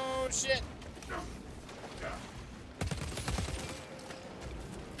 Oh shit!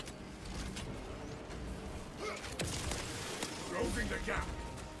 Closing the gap.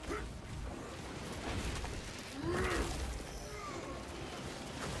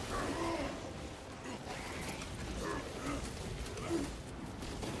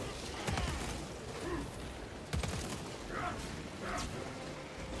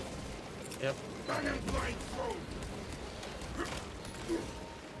 Yep. Cannon blind throw.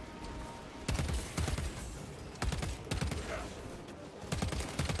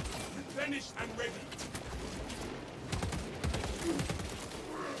 Replenished and ready.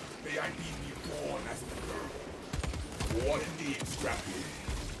 May I be reborn as the What indeed, Scrappy?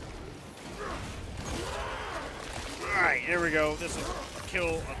 Alright, here we go. This will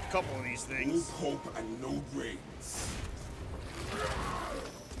kill a couple of these No things. hope and no brains.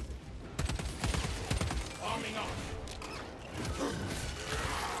 Arming up.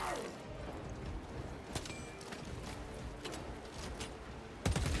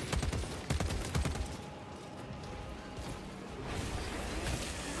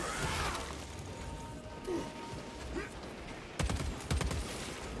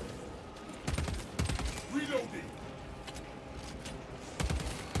 Reloading.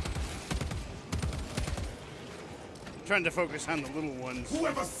 trying to focus on the little ones.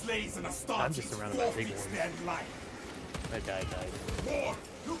 Whoever slays an Astarte I'm just surrounded by big forfeits ones. their life. That guy died. More,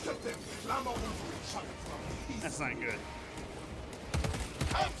 look at them clamor over each other from peace. That's not good.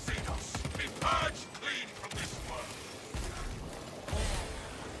 Come, Xenos! Be purged clean from this world!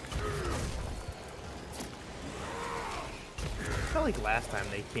 I felt like last time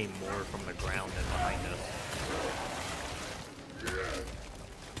they came more from the ground than behind us.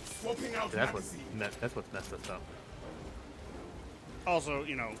 Swapping out That's what's magazine. that's what's messed us up. Also,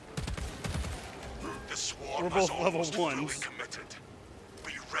 you know, The swarm We're has both level almost fully ones. committed.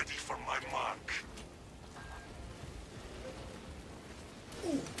 Be ready for my mark.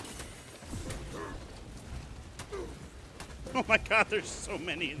 oh my god, there's so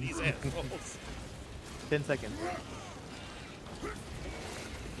many of these assholes. 10 seconds.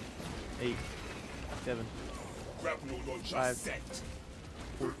 8, 7. Grapnel launcher 5. set.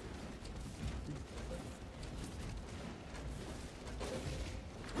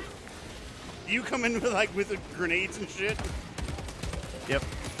 You come in with like with the grenades and shit. Yep.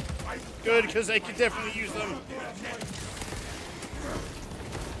 Good, because I could definitely use them.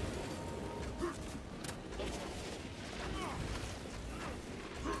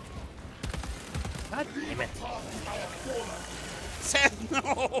 God damn it. Seth,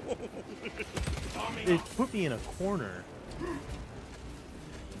 no. It put me in a corner.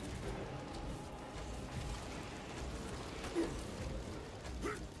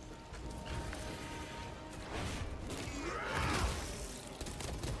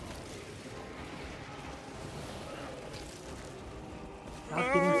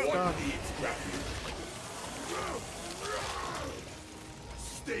 Not getting stuck. Needs grapnel.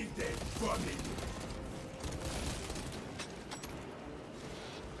 Stay dead, burning.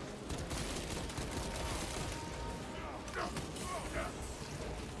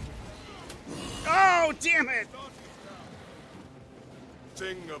 Oh, damn it!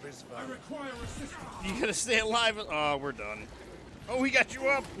 Sing of his I valor. require assistance. You gotta stay alive. Oh, we're done. Oh, we got you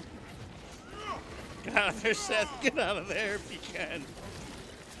up. Get out of there, Seth. Get out of there if you can.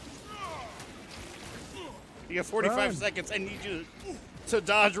 You got 45 Run. seconds. I need you to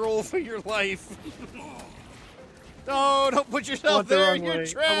dodge roll for your life. No, don't put I yourself went the there. wrong You're way. I went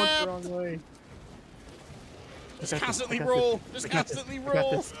trapped. the wrong way. Just I got this. constantly I got roll. this. Just I got this. constantly I got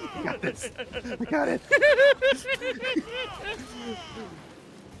roll. this. I got this. I got it.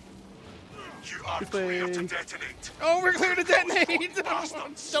 You are Good clear to play. detonate. Oh, we're clear to detonate.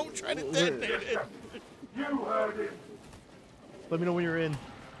 Don't try to detonate it. You heard it. Let me know when you're in.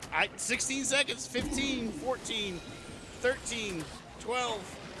 16 seconds. 15, 14, 13,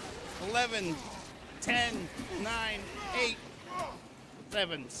 12, 11, 10, 9, 8,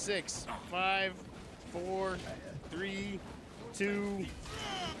 7, 6, 5, 4, 3, 2,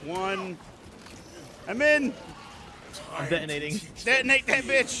 1. I'm in. I'm detonating. Detonate that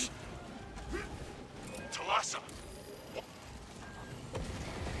bitch. Talassa.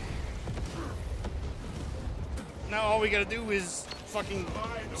 Now all we gotta do is fucking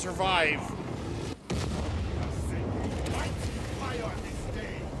survive. Fire this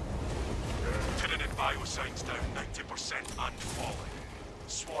day. Tyranid biosigns down 90% and falling.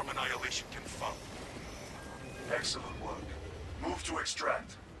 Swarm annihilation confirmed. Excellent work. Move to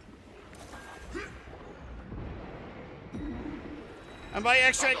extract. I'm by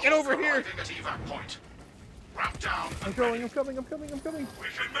extract. Get over here. Arriving at evac point. Ramp down. I'm going. I'm coming. I'm coming. I'm coming. We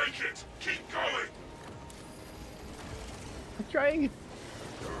can make it. Keep going. I'm trying.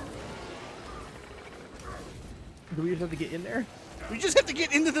 Do we just have to get in there? We just have to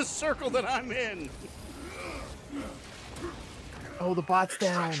get into the circle that I'm in. Oh, the bot's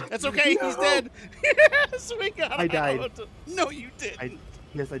down. That's okay. He's dead. Yes, we got I died. out. No, you didn't.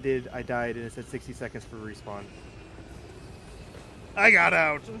 Yes, I did. I died, and it said 60 seconds for respawn. I got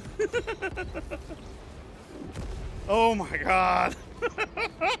out. Oh my god.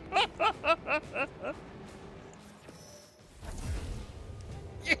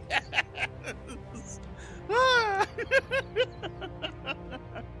 Yes. Ah.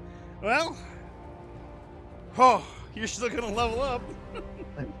 Well, oh, you're still gonna level up.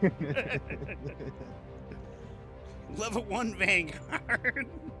 Level 1 Vanguard.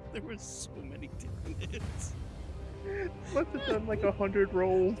 There were so many different hits. Must have done like 100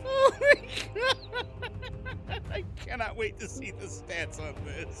 rolls. Oh my god! I cannot wait to see the stats on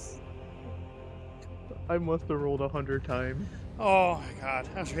this. I must have rolled 100 times. Oh my god,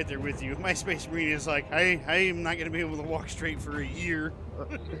 I was right there with you. My Space Marine is like, I am not going to be able to walk straight for a year.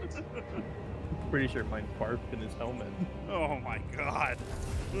 Pretty sure mine barfed in his helmet. Oh my god.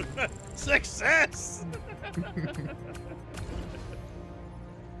 Success!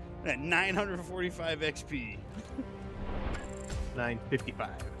 At 945 XP. 955.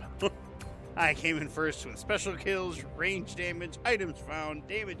 I came in first with special kills, range damage, items found,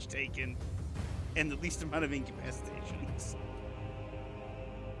 damage taken, and the least amount of incapacitations.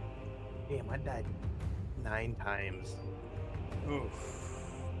 Damn, I died 9 times. Oof.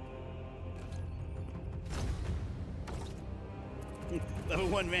 Level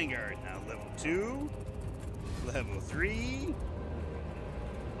 1 Vanguard. Now level 2. Level 3.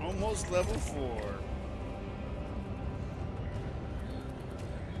 Almost level 4.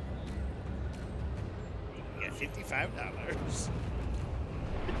 We got $55.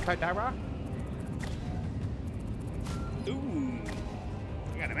 $55? Ooh.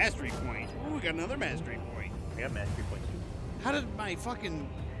 We got a mastery point. Ooh, we got another mastery point. I got mastery point too. How did my fucking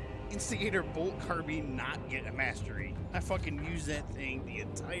Instigator Bolt Carbine not get a mastery? I fucking used that thing the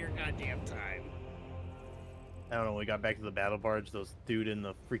entire goddamn time. I don't know, when we got back to the battle barge, those dude in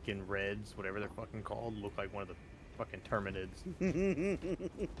the freaking reds, whatever they're fucking called, looked like one of the fucking Terminids.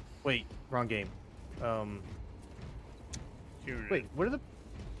 Wait, wrong game. Wait, what are the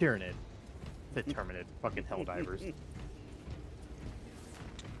Tyranid? The Terminid. Fucking Helldivers.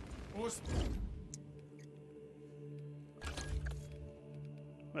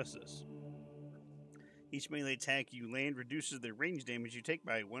 What's this? Each melee attack you land reduces the range damage you take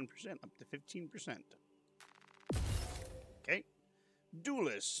by 1%, up to 15%. Okay.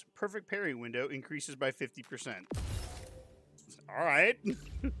 Duelist. Perfect parry window increases by 50%. Alright.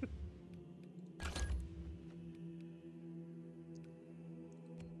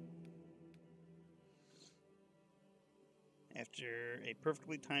 After a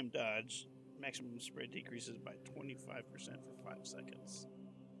perfectly timed dodge, maximum spread decreases by 25% for 5 seconds.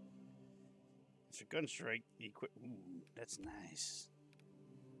 After gun strike, the equip. Ooh, that's nice.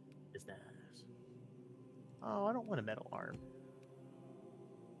 It's nice. Oh, I don't want a metal arm.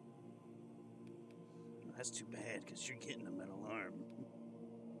 Well, that's too bad, because you're getting a metal arm.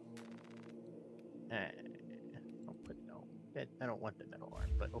 I don't want the metal arm,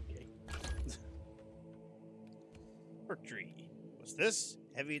 but okay. Perk tree. What's this?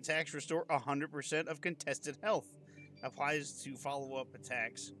 Heavy attacks restore 100% of contested health. Applies to follow-up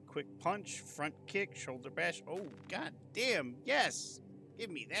attacks. Quick punch, front kick, shoulder bash. Oh, god damn, yes!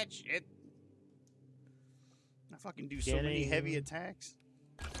 Give me that shit. I fucking do so many heavy attacks.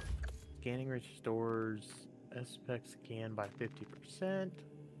 Scanning restores SPEC scan by 50%.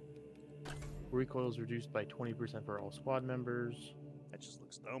 Recoil is reduced by 20% for all squad members. That just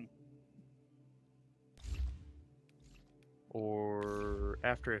looks dumb. Or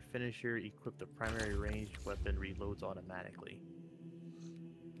after a finisher, equip the primary ranged weapon reloads automatically.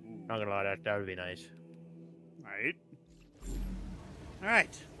 Ooh. Not gonna lie, that would be nice. Alright.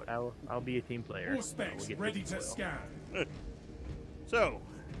 Alright. But I'll be a team player. All specs ready to scan. So,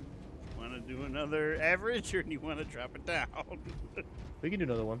 want to do another average, or do you want to drop it down? We can do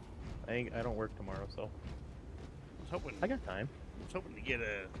another one. I don't work tomorrow, so I got time. I was hoping to get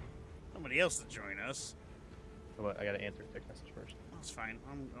somebody else to join us. But I gotta answer a text message first. That's fine.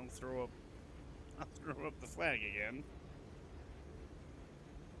 I'll throw up the flag again.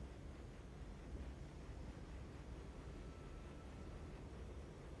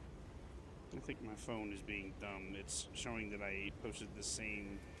 I think my phone is being dumb. It's showing that I posted the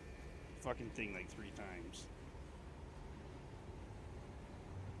same fucking thing like 3 times.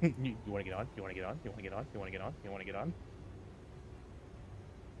 You want to get on? You want to get on? You want to get on? You want to get on? You want to get on?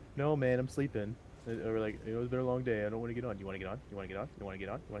 No, man, I'm sleeping. Or like, it's been a long day. I don't want to get on. You want to get on? You want to get on? You want to get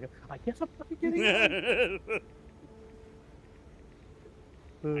on? You want to get on? I guess I'm fucking getting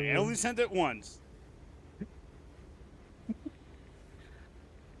on. I only sent it once.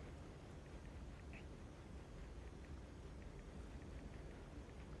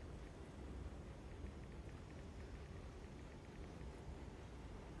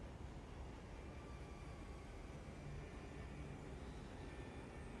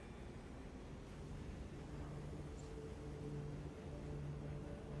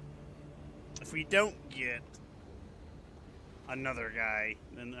 If we don't get another guy,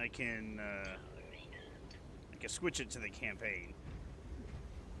 then I can switch it to the campaign.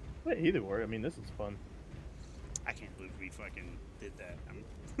 But either way, I mean, this is fun. I can't believe we fucking did that.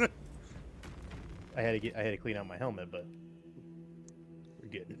 I had to clean out my helmet, but we're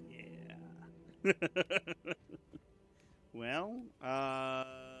good. Yeah. Well,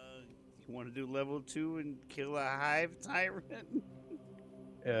 you want to do level 2 and kill a hive tyrant?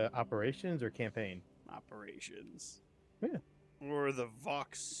 Operations or campaign? Operations. Yeah. Or the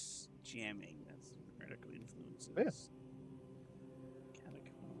Vox jamming. That's radical influences. Yeah.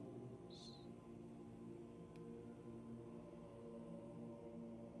 Catacombs.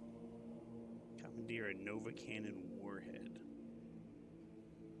 Commandeer a Nova Cannon warhead.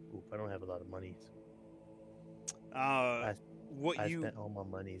 I don't have a lot of monies. What I you spent all my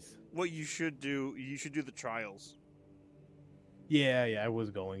monies. what you should do the trials. Yeah, I was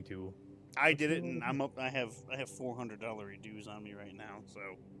going to. I did it, and I'm up. I have $400 dues on me right now. So,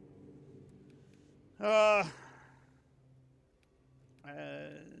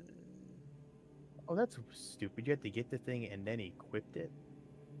 Oh, that's stupid. You had to get the thing and then equipped it.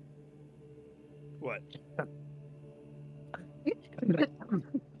 what?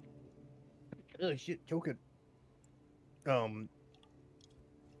 Oh shit, choking.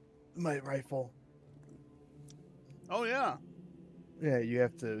 My rifle. Oh yeah. Yeah, you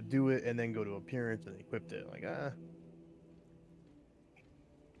have to do it and then go to appearance and equip it. Like,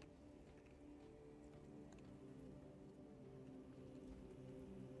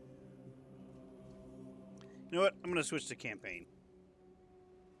 You know what? I'm gonna switch to campaign.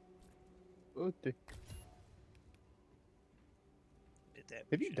 Okay. Did that.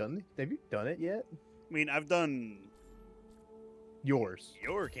 Have you done it yet? I mean, I've done Yours.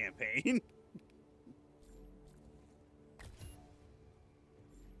 your campaign.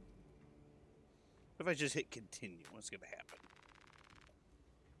 If I just hit continue, what's gonna happen?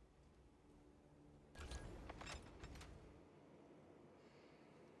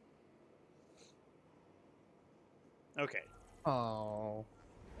 Okay. Oh.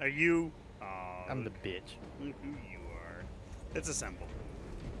 Are you? I'm the bitch. Look who you are. Let's assemble.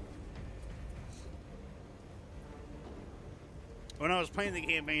 When I was playing the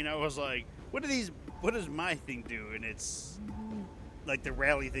campaign, I was like, what does my thing do? And it's like the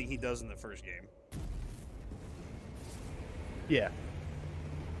rally thing he does in the first game. Yeah.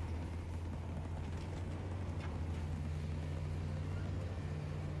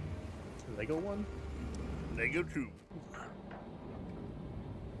 Lego one? Lego 2.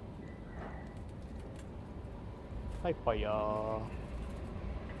 Hi, fire.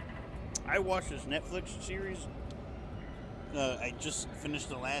 I watched this Netflix series. I just finished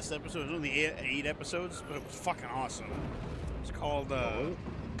the last episode. It was only 8 episodes, but it was fucking awesome. It's called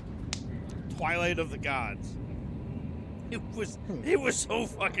Twilight of the Gods. It was so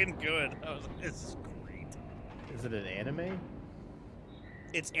fucking good. I was like, this is great. Is it an anime?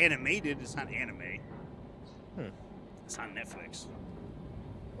 It's animated. It's not anime. Hmm. It's on Netflix.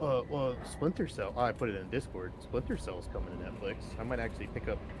 Well, Splinter Cell. Oh, I put it in Discord. Splinter Cell's coming to Netflix. I might actually pick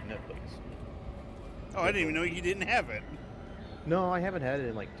up Netflix. Oh, I didn't even know you didn't have it. No, I haven't had it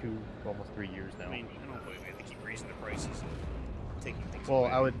in like almost 3 years now. I mean, I don't believe they keep raising the prices and taking things Well,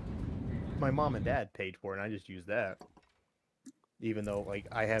 away. my mom and dad paid for it, and I just used that. Even though, like,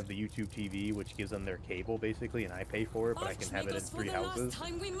 I have the YouTube TV, which gives them their cable, basically, and I pay for it, but I can have it in 3 houses.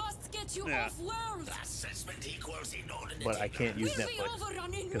 We must get you Yeah. off-world. Assessment equals inordinate. But I can't use We'll be Netflix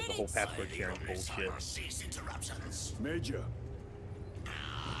overrun in because the whole minutes. password sharing bullshit. Cease interruptions. Major,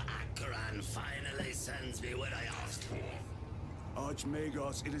 Akaran finally sends me what I asked for.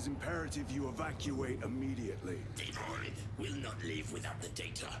 Archmagos, it is imperative you evacuate immediately. Devoid will not leave without the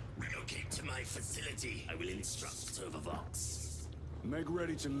data. Relocate to my facility. I will instruct Servervox. Make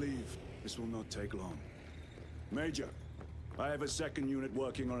ready to leave. This will not take long. Major, I have a second unit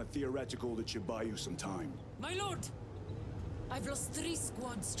working on a theoretical that should buy you some time. My lord, I've lost 3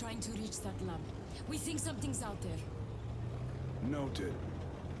 squads trying to reach that lab. We think something's out there. Noted.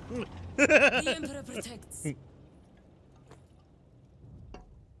 The Emperor protects.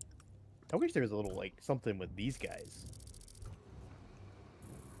 I wish there was a little, like, something with these guys.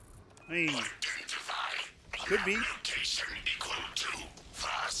 I mean, Identify. could be. Location equal to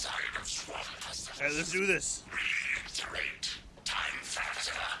far side of Swamp Pacific. Alright, let's do this. Reiterate. Time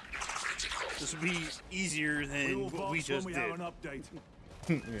factor. Critical. This would be easier than what we just did. update.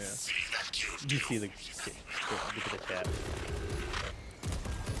 Yeah. See that You see the look at the cat.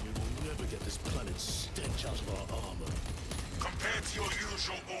 You will never get this planet's stench out of our armor. Compared to your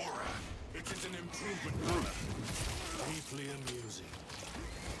usual aura, it is an improvement. Deeply amusing.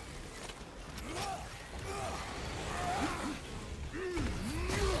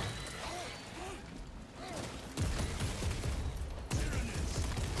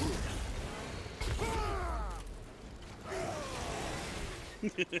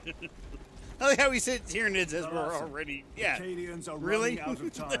 I like how he said Tyranids as we're already. Yeah. Acadians are Really? running out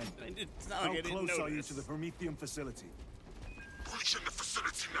of time. It's not How like I didn't close are you notice. to the Prometheum facility? Reaching the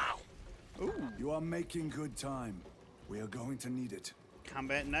facility now. You are making good time. We are going to need it.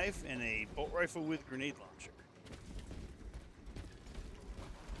 Combat knife and a bolt rifle with grenade launcher.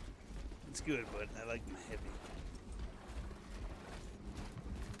 It's good, but I like them heavy.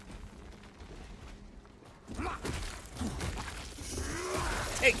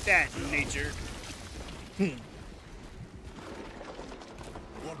 Take that, nature.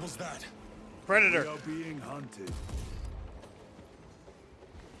 What was that? Predator. We are being hunted.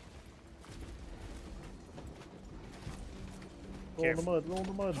 Roll in the mud, roll in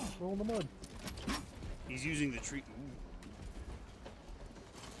the mud, roll in the mud. He's using the tree. Ooh.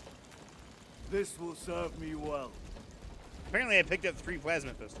 This will serve me well. Apparently, I picked up 3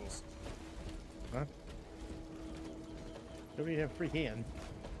 plasma pistols. Huh? Don't you have free hand?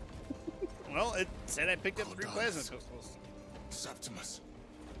 Well, it said I picked up 3 plasma pistols. Septimus.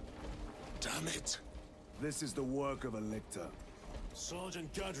 Damn it. This is the work of a lictor.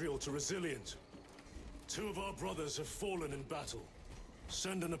 Sergeant Gadriel to Resilient. 2 of our brothers have fallen in battle.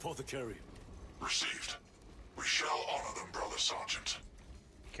 Send an apothecary. Received. We shall honor them, Brother Sergeant.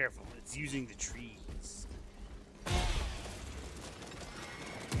 Careful, it's using the trees.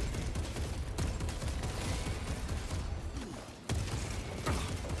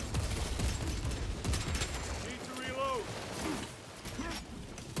 Need to reload.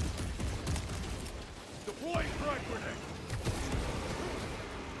 Deploy frag grenade.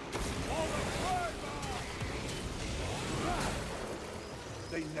 All the frag!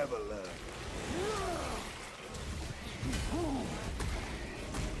 They never learn.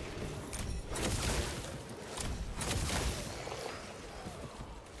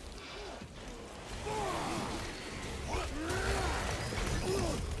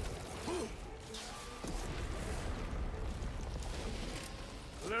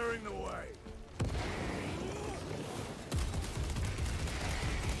 Clearing the way.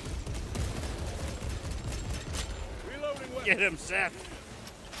 Reloading weapon. Get him, Seth.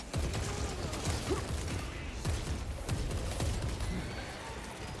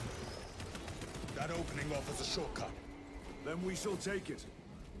 That opening offers a shortcut. Then we shall take it.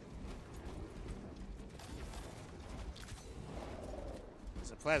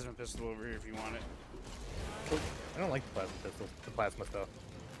 There's a plasma pistol over here if you want it. I don't like the plasma pistols, the plasma stuff.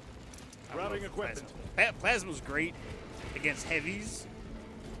 I Grabbing love equipment. Plasma. Plasma's great against heavies.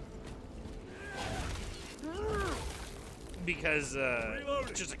 Because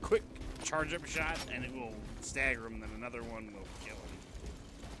it's just a quick charge-up shot and it will stagger him, then another one will kill him.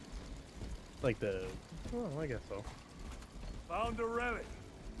 Like the, oh, I guess so. Found a relic.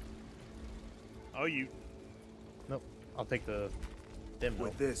 Oh, you. Nope, I'll take the dim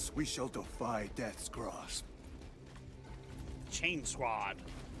With this, we shall defy death's grasp. Chain Squad.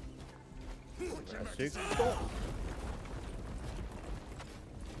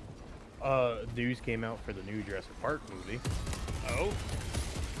 News came out for the new Jurassic Park movie. Oh,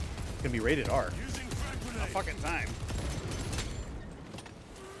 It's gonna be rated R. a fucking time.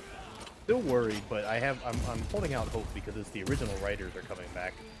 Still worried, but I'm holding out hope because it's the original writers are coming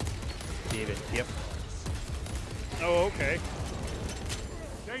back. David Kip, Oh, okay.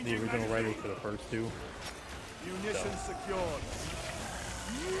 the original writers for the first 2. Munitions secured.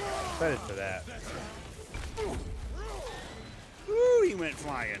 Excited for that. Woo, he went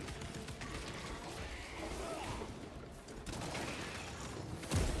flying.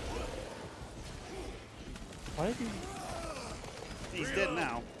 Why did he? He's dead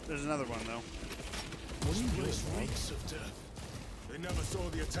now. There's another one, though. This place reeks of death. They never saw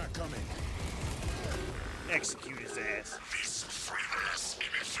the attack coming. Execute his ass. This frivolous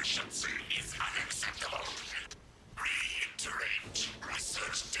inefficiency is unacceptable. Reiterate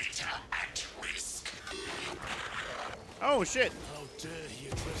research data at risk. Oh, shit. How dare he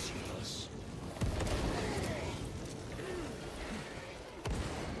address you thus?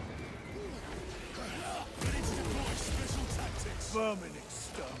 Ready to deploy special tactics. Vermin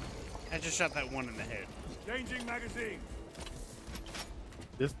exterminate. I just shot that one in the head. Changing magazine.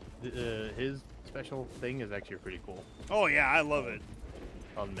 This his special thing is actually pretty cool. Oh, yeah, I love it.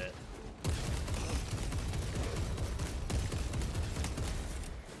 I'll admit.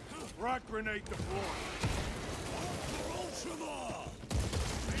 Frag grenade deployed.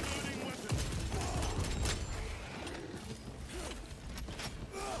 Reloading weapon.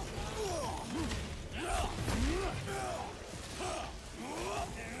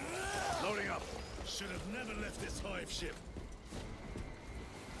 Loading up. Should have never left this hive ship.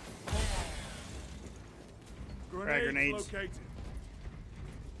 Grenades grenades. located.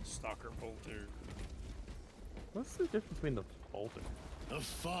 Stalker bolter. What's the difference between the bolter? A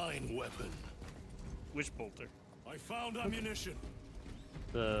fine weapon. Which bolter? I found ammunition.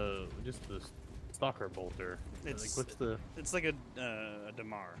 Just the stalker bolter. It's Like, what's the? It's like a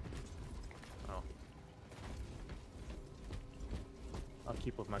Damar. Oh. I'll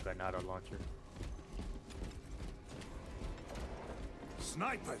keep with my Granada launcher.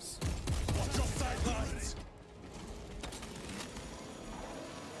 Snipers. Watch your sidelines.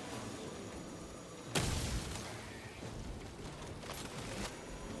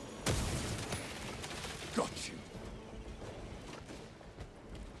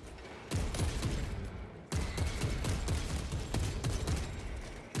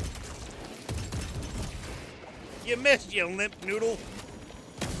 You missed, you limp noodle.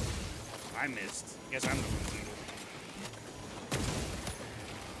 I missed. Guess I'm the limp noodle.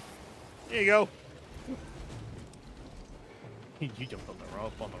 There you go. You jumped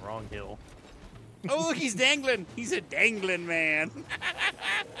on the wrong hill. Oh, look, he's dangling. He's a dangling man.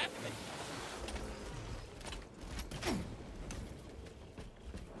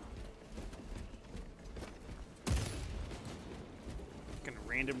 Fucking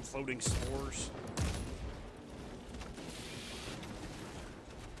random floating spores.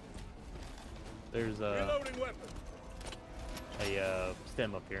 There's a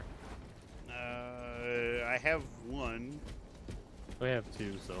stem up here. I have one. We have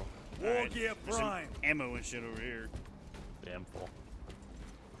two, so War gear There's some prime. ammo and shit over here. yeah, I'm full.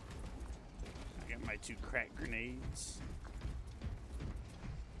 I got my 2 crack grenades.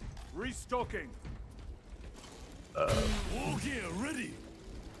 Restocking. War gear ready.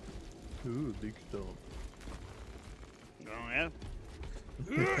 Ooh, big stuff. Oh, yeah?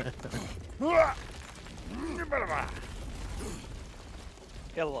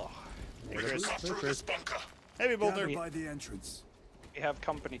 Hello. Hey, Chris. Cut through this bunker. Heavy bolter. Gather by the entrance. We have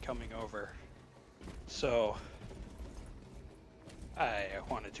company coming over, so I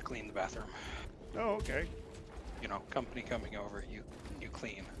wanted to clean the bathroom. Oh, okay. You know, company coming over, you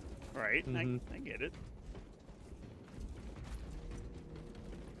clean. Right, Mhm. I get it.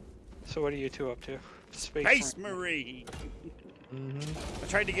 So what are you two up to? Space Marine. Mm-hmm. I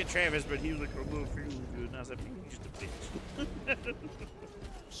tried to get Travis, but he was like, "Oh, little feeling good," and I was like, "You're just a bitch."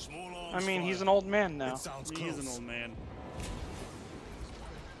 Small I arms mean, he's fire. an old man now. It sounds He close. is an old man.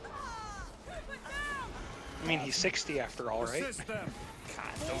 I mean, he's 60 after all, right? Assist them.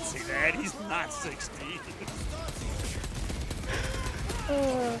 God, don't say that. He's not 60.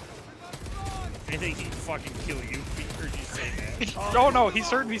 I think he'd fucking kill you if he heard you say that. Oh no, he's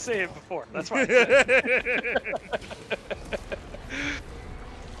heard me say it before. That's why I said it.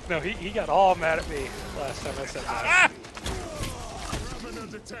 No, he got all mad at me last time I said that. Ah!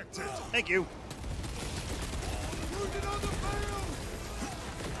 Revenant detected. Thank you.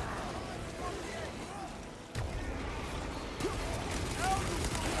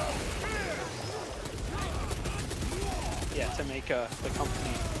 Yeah, to make the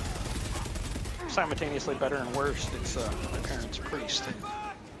company simultaneously better and worse, it's my parents' priest.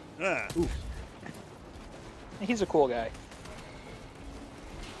 Ah. He's a cool guy.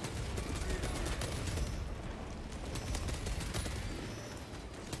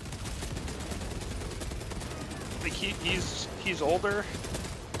 Like he's older,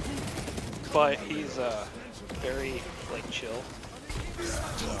 but he's very like chill.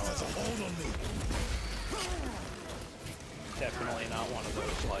 Definitely not one of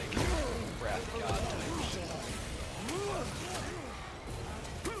those like wrath of God types.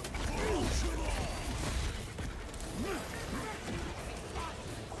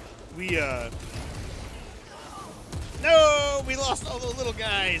 We, no! We lost all the little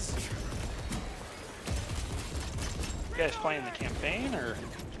guys! You guys playing the campaign or?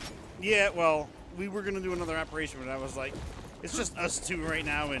 Yeah, well, we were gonna do another operation, but I was like, it's just us two right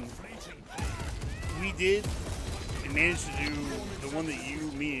now, and we managed to do the one that you,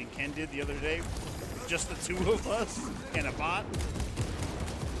 me, and Ken did the other day. Just the two of us and a bot.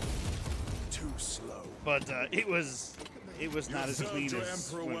 Too slow. But it was not as clean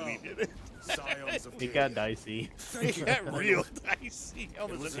as when we did it. Scions of It got dicey. It got real dicey. Oh,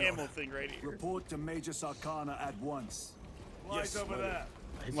 there's an ammo thing right here. Report to Major Sarkana at once. Lies over there.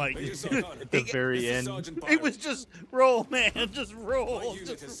 Like, At the very end. it was just roll, man, just roll. Unit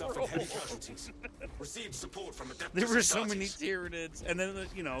has Just suffered roll. heavy casualties. Received support from Adeptus There were so many Astartes. Tyranids, and then,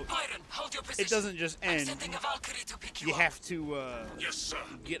 you know, Byron, hold your position. it doesn't just I'm end. sending a Valkyrie to pick you You up. have to Yes, sir.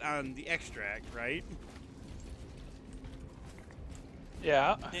 get on the extract, right?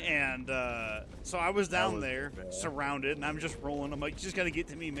 Yeah. And so I was down was there, bad. surrounded, and I'm just rolling. I'm like, you just gotta get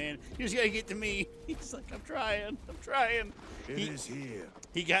to me, man. You just gotta get to me. He's like, I'm trying. It is here.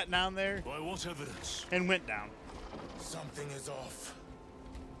 He got down there By what evidence? and went down. Something is off.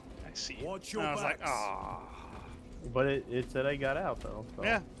 I see. Watch And your I was like, backs. ah, But it said I got out though. So.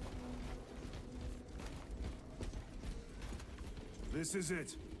 yeah. This is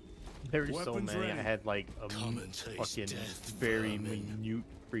it. There were so Weapons many. ready. I had like a Come and taste fucking death, very vermin. minute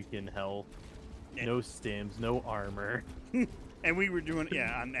freaking health. Yeah. No stims, no armor. And we were doing,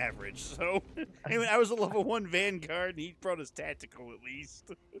 yeah, on average. So, anyway, I was a level 1 Vanguard, and he brought his tactical at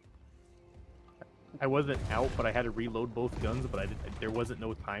least. I wasn't out, but I had to reload both guns. But there wasn't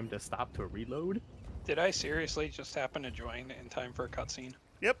no time to stop to reload. Did I seriously just happen to join in time for a cutscene?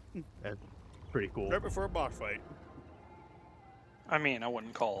 Yep, That's pretty cool. right before a boss fight. I mean, I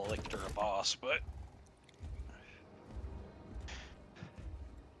wouldn't call Lictor a boss, but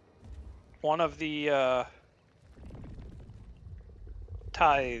one of the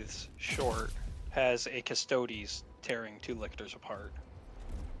tithes short has a Custodes tearing 2 lictors apart.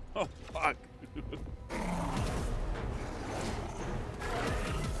 Oh, fuck.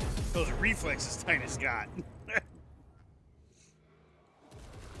 Those reflexes Titus got.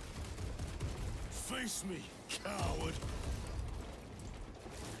 Face me, coward.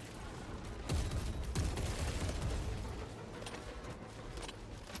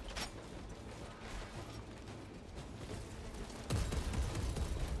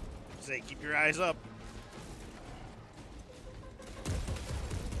 Say, keep your eyes up.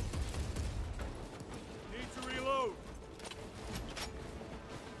 Need to reload.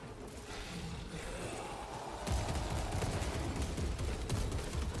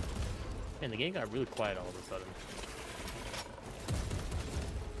 And the game got really quiet all of a sudden.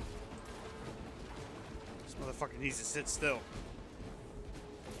 This motherfucker needs to sit still.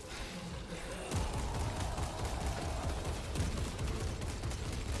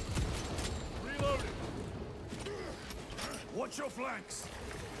 Reloading. Watch your flanks.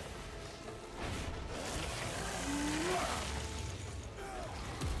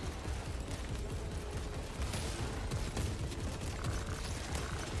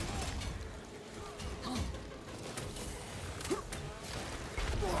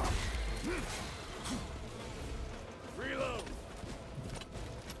 Reload.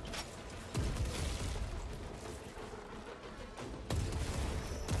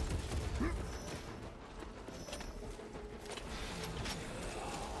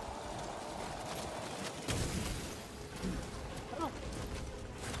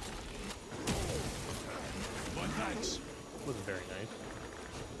 My thanks. Wasn't very nice.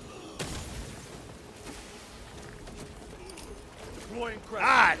 Deploying crash.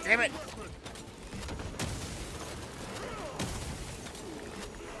 Ah, damn it!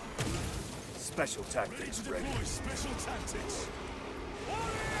 Special Ready tactics to ready. deploy special tactics.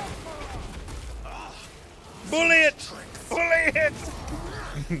 Bully it! Bully it!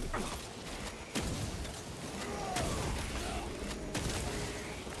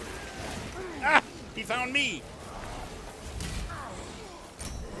 Ah! He found me!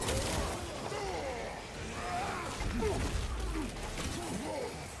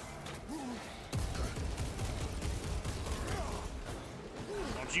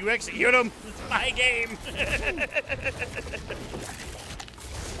 Don't you execute him! It's my game!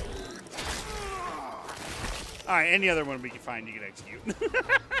 Alright, any other one we can find you can execute.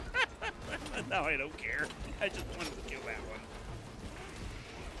 No, I don't care. I just wanted to kill that one.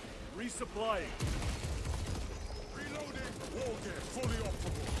 Resupplying. Reloading. War gear fully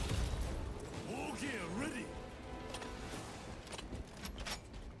operable. War gear ready.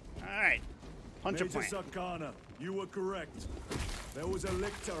 Alright. Hunter Major plant. Sakana, you were correct. There was a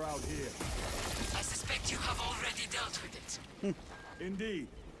lictor out here. I suspect you have already dealt with it. Indeed.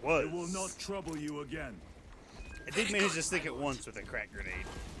 Was. It will not trouble you again. I did manage to stick it once with a crack grenade.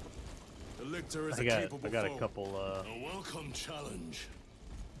 The lictor is I a got capable a foe. couple A welcome challenge.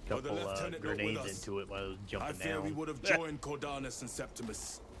 But the lieutenant not with grenades us. into it while I was I jumping fear down. we would have joined Cordanus and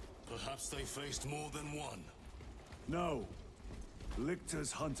Septimus. Perhaps they faced more than one. No.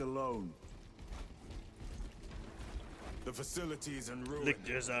 Lictors hunt alone. The facility is in ruin.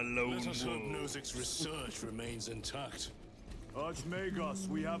 Lictors are lone Let us hope wolves. Nozik's research remains intact. Archmagos,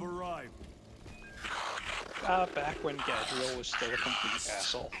 we have arrived. Back when Gadriel was still a complete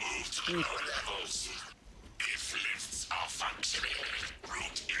asshole. Levels. If lifts are functioning,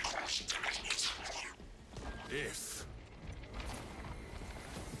 root equals damage. If.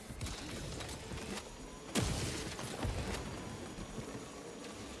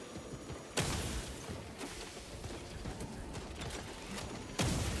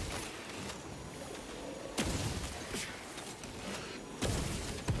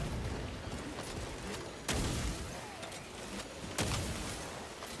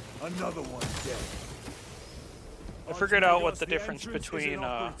 Another one dead. I figured out what Archmagos, the difference entrance is between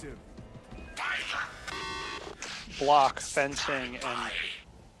inoperative. block, fencing, and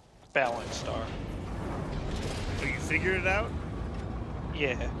balanced are. So you figured it out?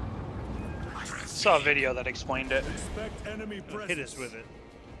 Yeah. Saw a video that explained it. Expect enemy presence. Hit us with it.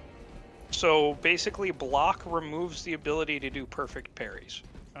 So basically, block removes the ability to do perfect parries.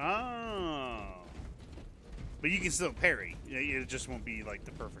 Oh. But you can still parry. It just won't be like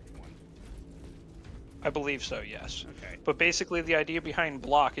the perfect one. I believe so, yes. Okay. But basically, the idea behind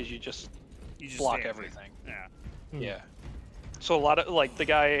block is you just block stand there. everything. Yeah. Yeah. So a lot of, like, the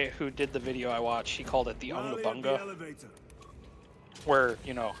guy who did the video I watched, he called it the Rally Unga at the Bunga, elevator. where,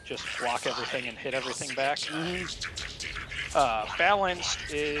 you know, just block everything and hit everything back. Balanced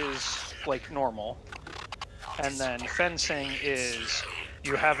is like normal. And then fencing is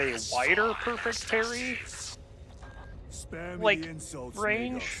you have a wider perfect parry, Spare me like the insults,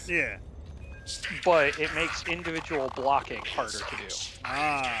 range, Migos. Yeah. but it makes individual blocking harder to do.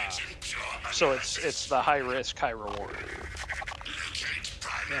 Ah. So it's the high risk, high reward.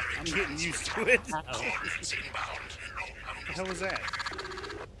 Yeah, I'm getting used to it. What the hell was that?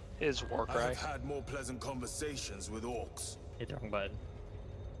 Is war cry. I've had more pleasant conversations with orcs. Hit the wrong button.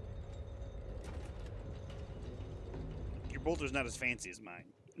 Your bolter's not as fancy as mine.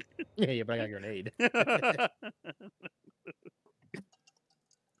 Yeah, but I got a grenade.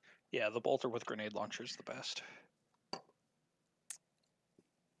 Yeah, the bolter with grenade launcher is the best.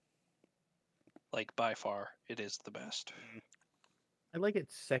 Like by far, it is the best. I like it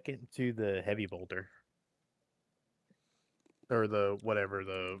second to the heavy bolter. Or the whatever,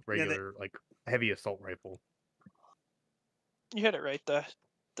 the regular like heavy assault rifle. You hit it right, the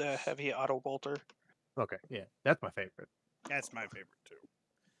heavy auto bolter. Okay, yeah, that's my favorite. That's my favorite too.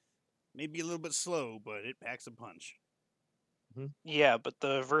 Maybe a little bit slow, but it packs a punch. Yeah, but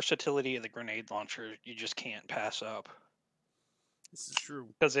the versatility of the grenade launcher you just can't pass up This is true.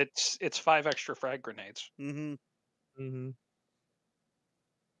 because it's 5 extra frag grenades. Mm-hmm. Mm-hmm.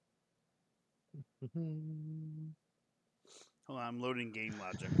 Hold on, I'm loading game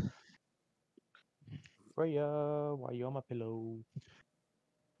logic. Freya, why you on my pillow?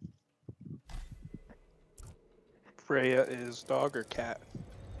 Freya is dog or cat?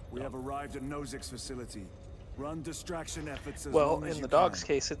 We have arrived at Nozick's facility. Run distraction efforts as Well, long as in you the dog's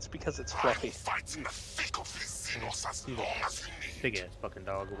can. case, it's because it's fluffy. Fight in the thick of this Xenos as long as we need. Big ass fucking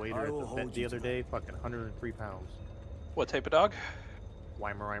dog. A waiter I at will the hold vet the you other to day, fucking 103 pounds. What type of dog?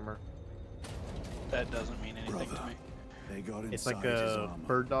 Weimaraner. That doesn't mean anything to me. They got It's inside like his a armor.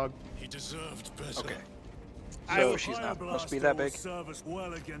 bird dog. He deserved better. Okay. I- So she's not supposed to be that big. Serve us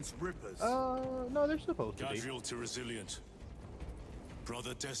well against rippers. No, they're supposed to be. Gadriel to Resilient.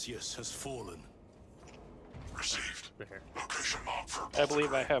 Brother Decius has fallen. Received. There. Location marked for I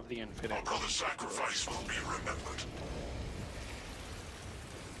believe I have the infinite. My brother's sacrifice will be remembered.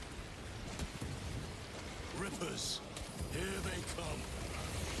 Rippers, here they come.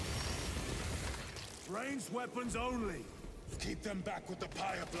 Ranged weapons only. Keep them back with the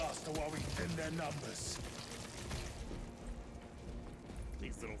Pyre Blaster while we thin their numbers.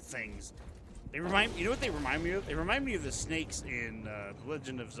 These little things. They remind you know what they remind me of? They remind me of the snakes in The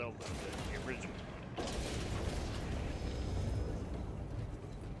Legend of Zelda, the original.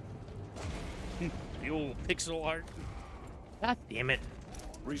 The old pixel art. God damn it.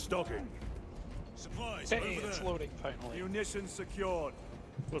 Restocking. Supplies Hey, over it's there. loading finally. Munitions secured.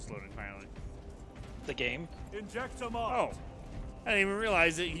 What's loading finally? The game. Injector Oh, marked. I didn't even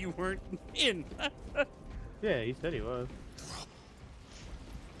realize that you weren't in. Yeah, he said he was.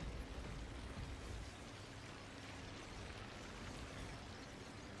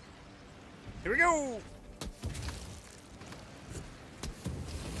 Here we go.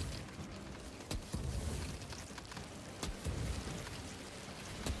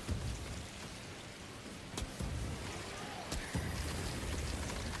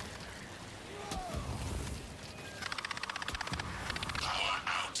 Power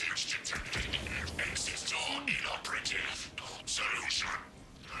outage detected. Exit door inoperative. Solution.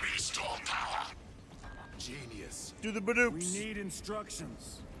 Restore power. Genius. Do the We badoops. need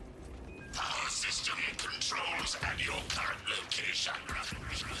instructions. Power system controls at your current location.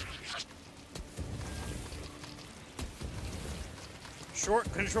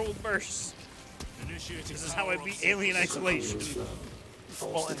 Short controlled bursts. Initiating This is how I power beat up Alien sequence. Isolation.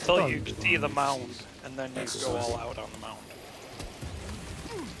 Well, until you see the mound, and then you go all out on the mound.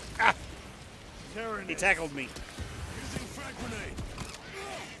 He tackled me. Using frag grenade.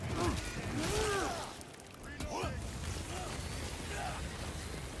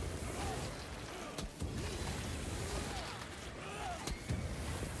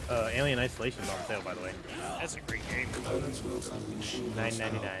 Alien Isolation's on sale, by the way. That's a great game.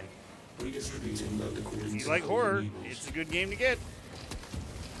 $9.99. If you like horror, it's a good game to get.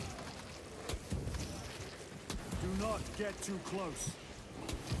 Do not get too close.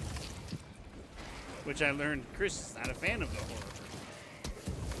 Which I learned Chris is not a fan of the horror.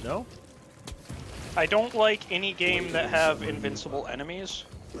 No? I don't like any game that have invincible enemies,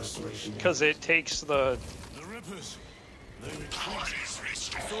 because it takes the The Rippers. They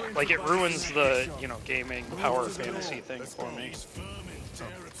retreat. like it ruins the gaming power fantasy thing for me. These vermin dare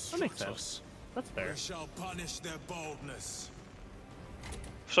That makes obstruct sense. us. That's fair. We shall punish their boldness.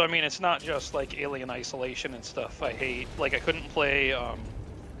 So I mean, it's not just like Alien Isolation and stuff. I hate I couldn't play Amnesia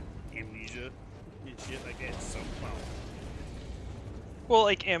and shit like that. So, well, Well,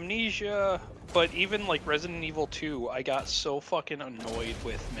 like Amnesia, but even like Resident Evil 2, I got so fucking annoyed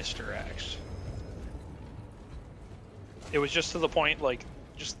with Mr. X. It was just to the point, like,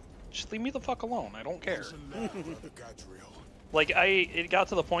 just leave me the fuck alone. I don't care. Like, it got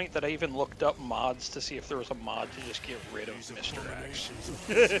to the point that I even looked up mods to see if there was a mod to just get rid of Mr. X.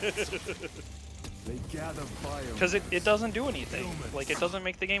 Because it doesn't do anything. Like, it doesn't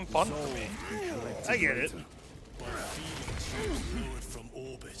make the game fun for me. I get it. Lured from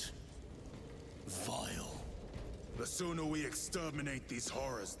orbit. Vile. The sooner we exterminate these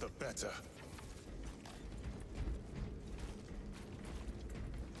horrors, the better.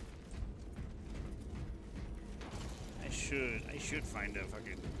 I should find a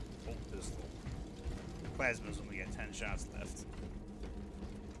fucking bolt pistol. Plasma's only got 10 shots left.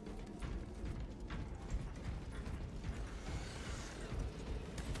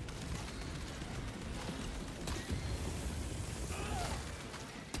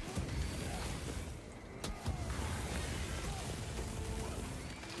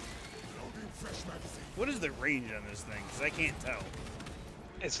 What is the range on this thing? Because I can't tell.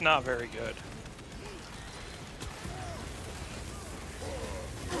 It's not very good.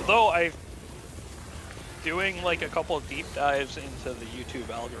 Though I'm doing like a couple of deep dives into the YouTube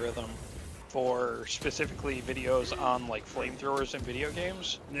algorithm for specifically videos on like flamethrowers in video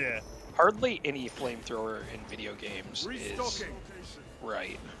games. Yeah. Hardly any flamethrower in video games is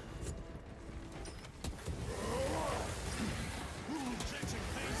right.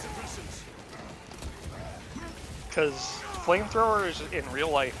 Because flamethrowers in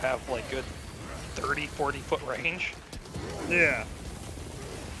real life have like good 30-40 foot range. Yeah.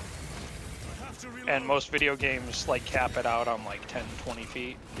 And most video games like cap it out on like 10-20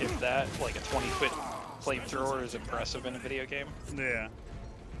 feet, if that. Like a 20-foot flamethrower is impressive in a video game. Yeah.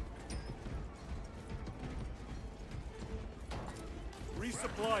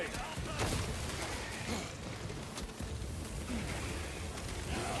 Resupply.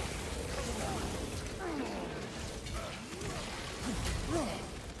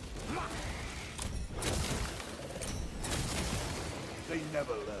 They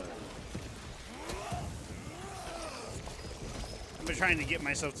never learn. I've been trying to get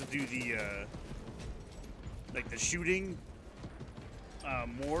myself to do the, like the shooting,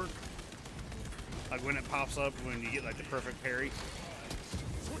 more. Like when it pops up, when you get like the perfect parry.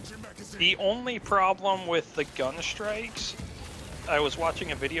 The only problem with the gun strikes, I was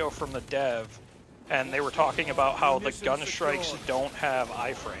watching a video from the dev, and they were talking about how the gun strikes don't have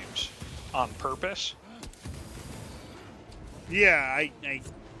iframes on purpose. Yeah,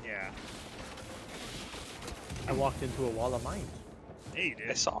 yeah. I walked into a wall of mines. Yeah, you I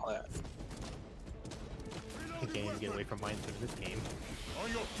did. saw that. I can't even get away from mines in this game. On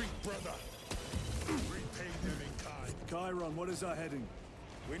your feet, brother. Repay them in kind. Chiron, what is our heading?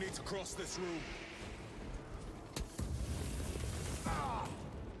 We need to cross this room.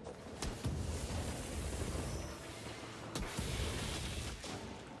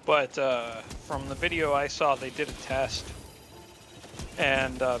 But from the video I saw, they did a test.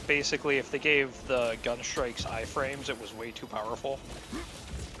 And basically, if they gave the gun strikes iframes, it was way too powerful.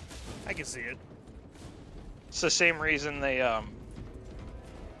 I can see it. It's the same reason they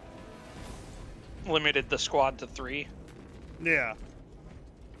limited the squad to 3. Yeah.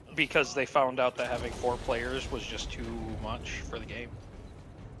 Because they found out that having 4 players was just too much for the game.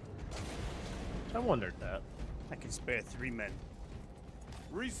 I wondered that. I can spare 3 men.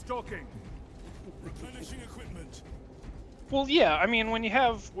 Restocking. Replenishing equipment. Well, yeah, I mean, when you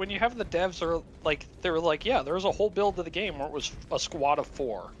have the devs are like, they were like, yeah, there was a whole build of the game where it was a squad of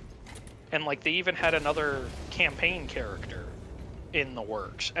 4, and like they even had another campaign character in the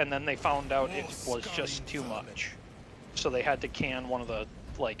works, and then they found out it was just too much, so they had to can one of the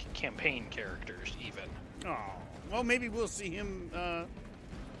like campaign characters even. Oh, well, maybe we'll see him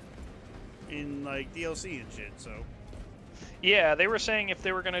in like DLC and shit. So. Yeah, they were saying if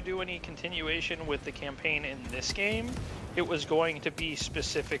they were going to do any continuation with the campaign in this game, it was going to be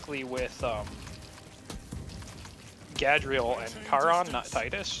specifically with Gadriel and Charon, not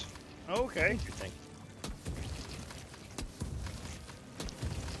Titus. Okay. Interesting.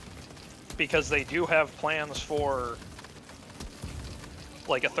 Because they do have plans for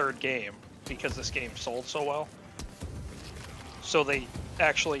like a 3rd game, because this game sold so well. So they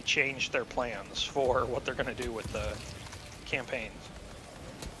actually changed their plans for what they're going to do with the campaigns.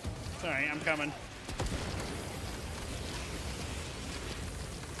 Sorry, I'm coming.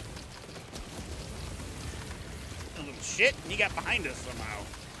 A little shit, and he got behind us somehow.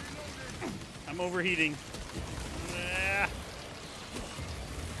 I'm overheating. Ah.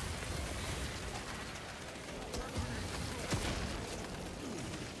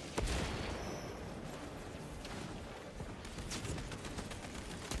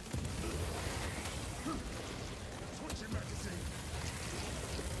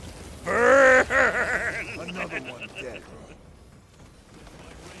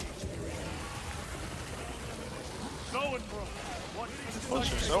 What's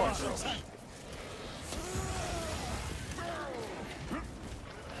your so-and-so?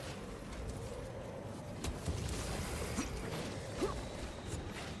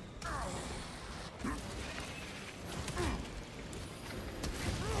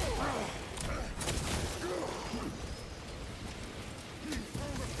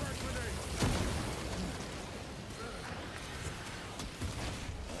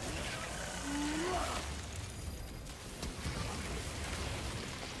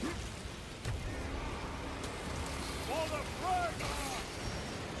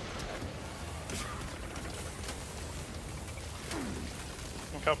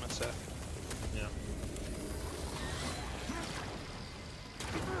 I'm coming, Seth. Yeah.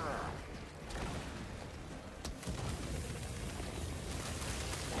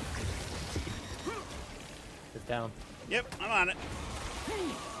 It's down. Yep, I'm on it.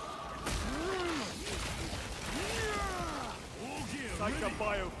 Psycho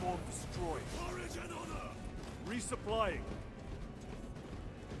bioform destroyed. Resupplying.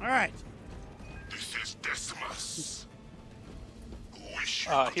 All right. This is Decimus.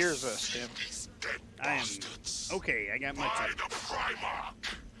 Here's a stim. I am okay. I got my By time. the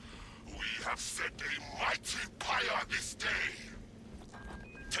Primarch, we have set a mighty pyre this day.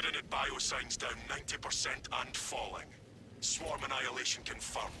 Tyranid biosigns down 90% and falling. Swarm annihilation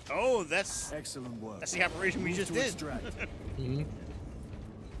confirmed. Oh, that's Excellent work. that's the operation we just did. Extract.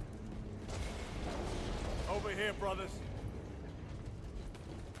 Over here, brothers.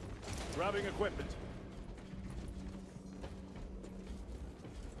 Grabbing equipment.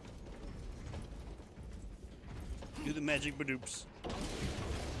 Do the magic badoops.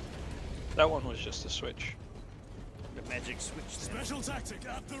 That one was just a switch. The magic switch. Then. Special tactic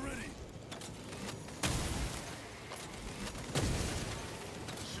at the ready.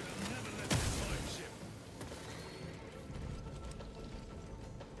 Should have never let this fire ship.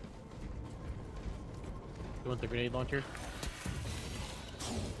 You want the grenade launcher?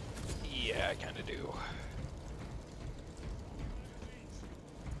 Yeah, I kind of do.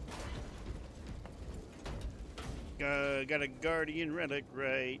 Got a guardian relic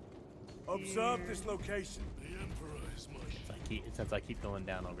right. Observe this location. The Emperor is my Since I keep going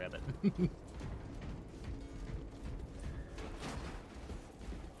down, I'll grab it.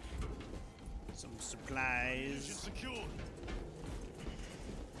 Some supplies. secured.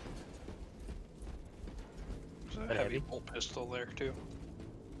 There's a That heavy heavy? bolt pistol there too.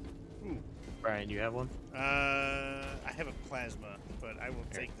 Brian, you have one? I have a plasma, but I will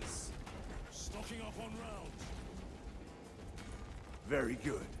take this. Stocking up on rounds. Very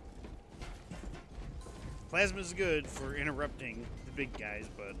good. Plasma's good for interrupting the big guys,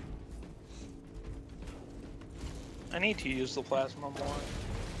 but I need to use the plasma more.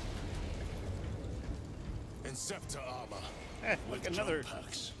 Inceptor armor. look, with another jump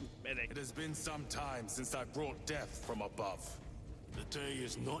packs. medic. It has been some time since I brought death from above. The day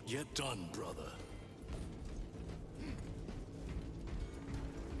is not yet done, brother.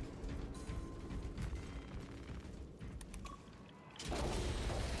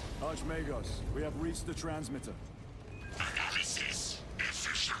 Archmagos, we have reached the transmitter. Analysis.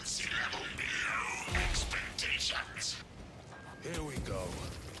 Efficiency level below expectations. Here we go.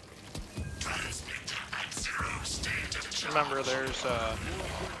 Transmitter at 0 state of charge. Remember, there's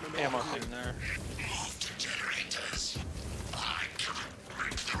ammo thing there. Move to generators. I can't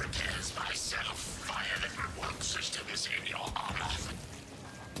break the repairs myself via the remote system is in your honor.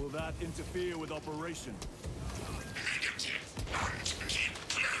 Will that interfere with operation? Negative. And keep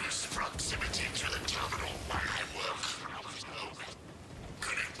close proximity to the terminal while I work.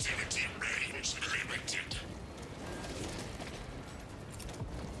 Connectivity range limited.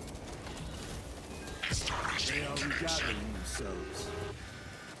 They are regathering themselves.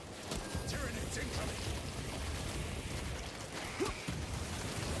 Tyranids incoming.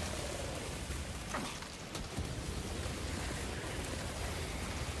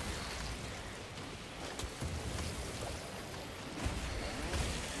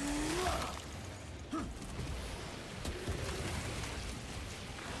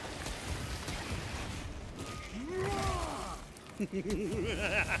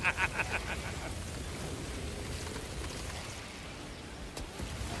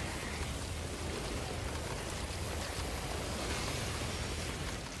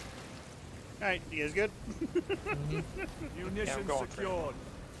 Alright, you guys good? Munitions going for it. secured.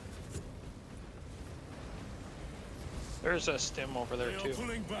 There's a stim over there They are too.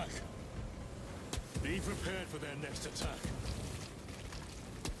 pulling back. Be prepared for their next attack.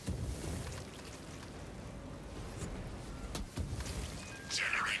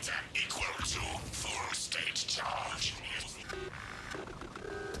 Generator equal to full state charge.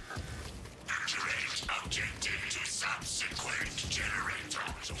 Objective to subsequent generator.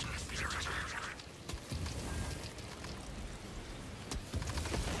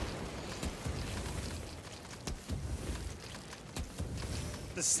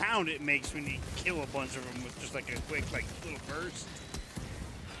 The sound it makes when you kill a bunch of them with just like a quick, like, little burst.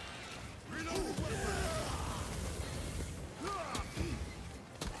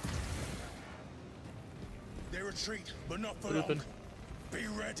 They retreat, but not for long. Be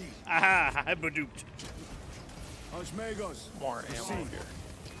ready. Aha, I badooped. Osmegos. More ammo here.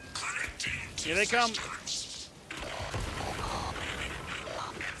 Here they come.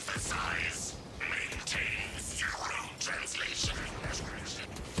 Emphasize. Maintain zero translation.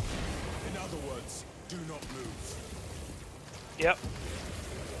 In other words, do not move. Yep.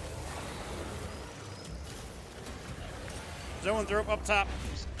 Zoanthrope up top.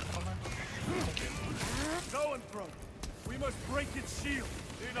 Zoanthrope, we must break its shield.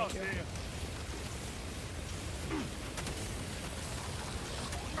 Do not fear.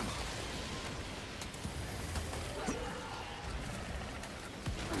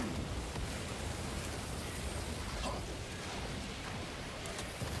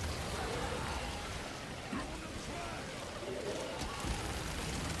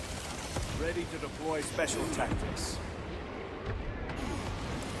 Ready to deploy special tactics.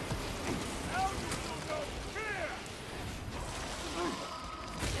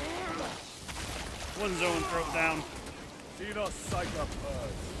 One Zoanthrope down. Do not psych up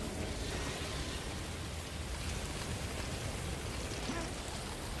birds.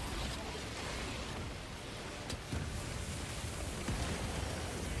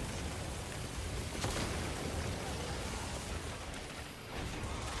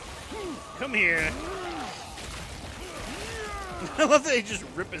 Come here. I love that they just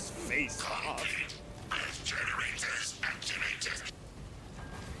rip his face off. Generators activated.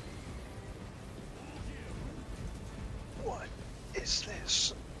 What is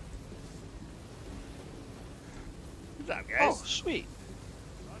this? Good job, guys. Oh, sweet.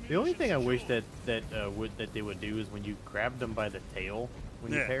 The only thing I wish that they would do is when you grab them by the tail,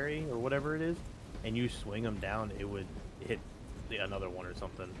 when you Yeah. parry or whatever it is, and you swing them down, it would hit another one or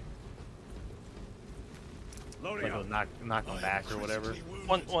something. Loading Like up. it'll knock them back or whatever.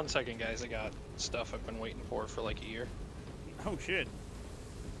 One second, guys. I got stuff I've been waiting for like a year. Oh shit.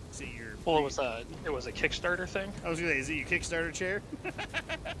 Is it your? Well, it was a Kickstarter thing. I was gonna say, is it your Kickstarter chair?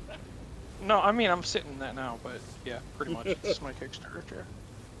 No, I mean I'm sitting in that now, but yeah, pretty much it's my Kickstarter chair.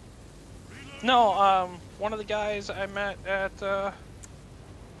 No, one of the guys I met at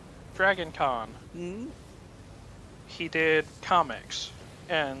Dragon Con, he did comics,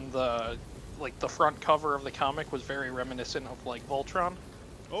 and the front cover of the comic was very reminiscent of like Voltron.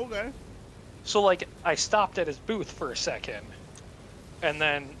 Okay. So like I stopped at his booth for a second, and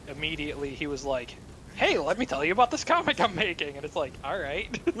then immediately he was like, "Hey, let me tell you about this comic I'm making," and it's like, all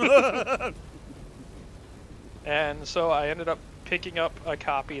right. And so I ended up picking up a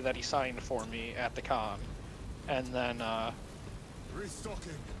copy that he signed for me at the con, and then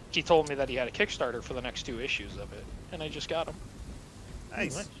Restocking. he told me that he had a Kickstarter for the next 2 issues of it, and I just got them.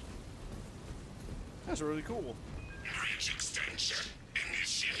 Nice. That's really cool. Reach extension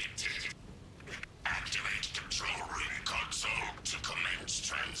initiated. Activate control room console to commence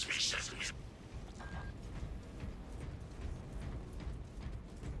transmission.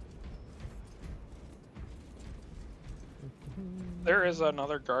 There is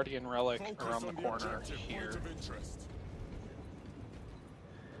another Guardian relic Focus around the on corner objective here. point of interest.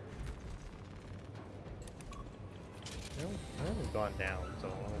 I haven't gone down, so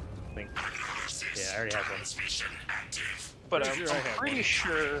I don't think. Yeah, I already have one. Transmission active. But Pretty I'm sure I have pretty one.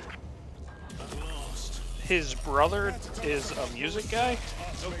 sure At last. his brother is a music guy.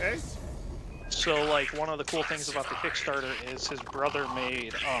 Okay. So like one of the cool things about the Kickstarter is his brother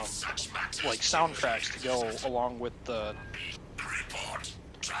made like soundtracks to go along with the Report.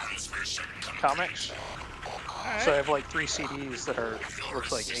 Transmission comics. So I have like 3 CDs that are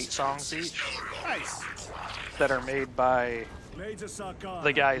looks like 8 songs each Nice. that are made by Major Sarkar,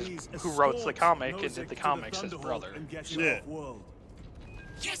 the guys please who wrote the escort comic and Nozick did the to comics, his Thunderhawk brother. and get you Yeah. off-world.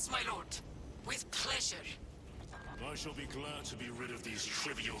 Yes, my lord. With pleasure. I shall be glad to be rid of these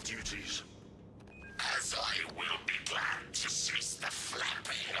trivial duties. As I will be glad to cease the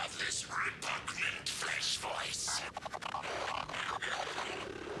flapping of this repugnant flesh voice.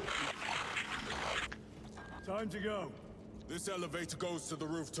 Time to go. This elevator goes to the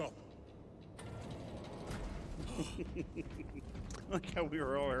rooftop. Like how we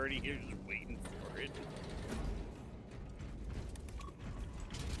were already here just waiting for it.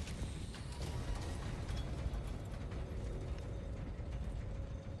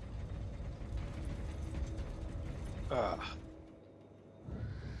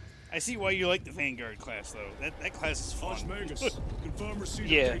 I see why you like the Vanguard class, though. That class is fun. Confirm receipt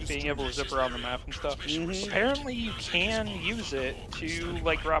of Yeah, data being able to zip around the map and stuff. Mhm. Apparently, you can use it to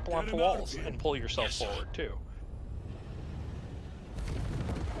like grapple onto walls and pull yourself forward too.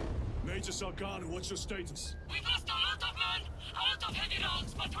 Major Salgado, what's your status? We've lost a lot of men, a lot of heavy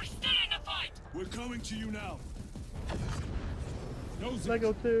rounds, but we're still in the fight. We're coming to you now.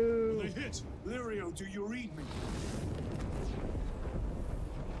 Lego 2. They hit. Lirio, do you read me?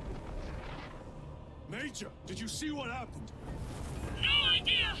 Major, did you see what happened? No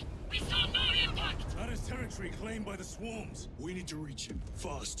idea. We saw no impact. That is territory claimed by the swarms. We need to reach him.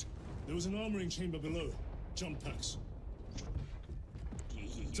 Fast. There was an armoring chamber below. Jump packs.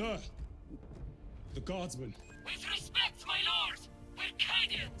 Sir, the guardsmen. With respect, my lord, we're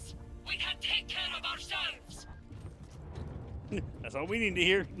Cadians. We can take care of ourselves. That's all we need to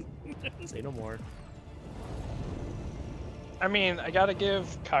hear. Say no more. I mean, I gotta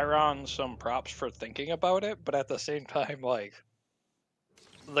give Chiron some props for thinking about it, but at the same time, like,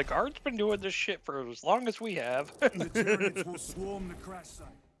 the guard's been doing this shit for as long as we have. The Tyranids will swarm the crash site.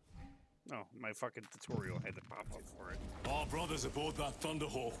 Oh, my fucking tutorial had to pop up for it. Our brothers aboard that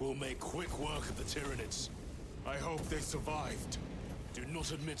Thunderhawk will make quick work of the Tyranids. I hope they survived. Do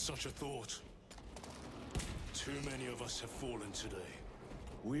not admit such a thought. Too many of us have fallen today.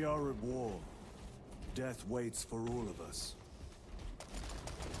 We are at war. Death waits for all of us.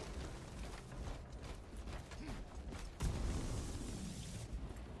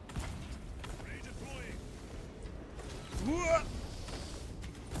 I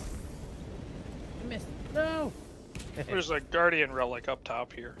missed. No. There's a Guardian relic up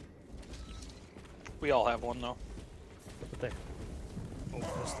top here. We all have one though. What's there? Oh,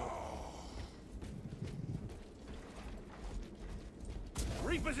 pistol.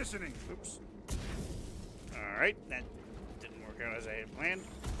 Repositioning. Oops. Alright, that didn't work out as I had planned.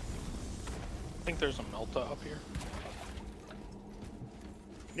 I think there's a Melta up here.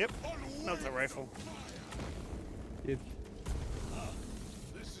 Yep, not the rifle. Dude.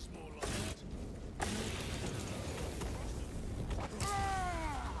 This is more like it.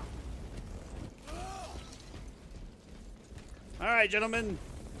 Alright, gentlemen.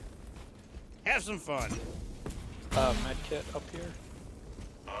 Have some fun. Medkit up here.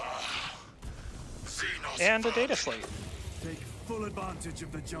 And a data slate. Take full advantage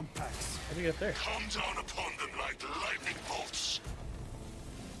of the jump packs. How do you get up there? Come down upon them like lightning bolts.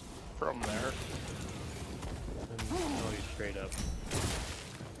 From there. Oh, you straight up.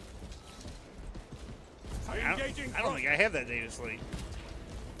 I don't think I have that data slate.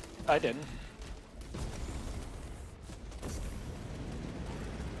 I didn't.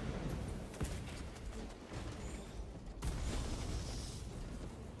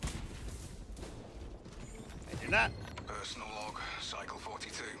 I did not. Personal log, cycle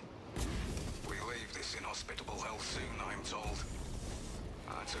 42. We leave this inhospitable hell soon, I'm told.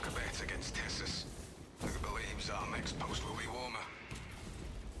 I took a bet against Tessus, who believes our next post will be warmer.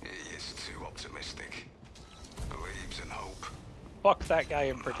 He is too optimistic. Believes in hope. Fuck that guy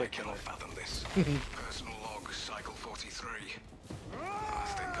in particular. I cannot fathom this. Personal log, cycle 43. I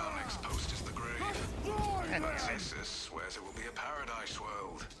think our next post is the grave. But Tessus swears it will be a paradise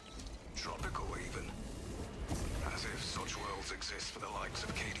world. Tropical, even. As if such worlds exist for the likes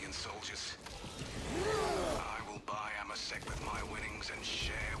of Cadian soldiers. I will buy Amasek with my winnings and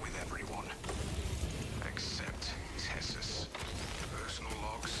share with everyone. Except Tessus. Personal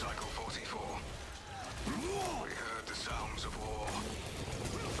log, cycle 44. We heard the sounds of war.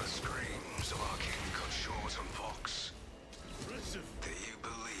 The screams of our king cut short and Vox. Do you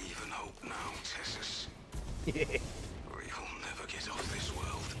believe and hope now, Tessus? We will never get off this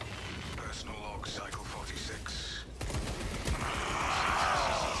world. Personal log, cycle 46.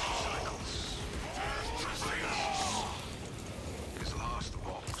 His last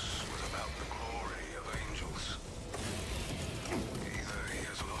Vox was about the glory of angels. Either he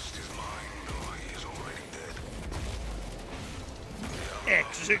has lost his mind or he is already dead.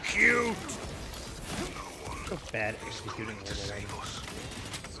 Execute! So bad executing To save us.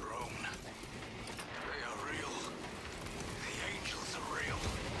 Throne. They are real. The angels are real.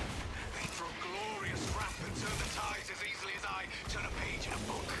 They throw glorious wrath and turn the tides as easily as I turn a page in a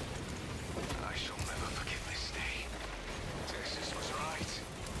book. I shall never forget this day. Tessus was right.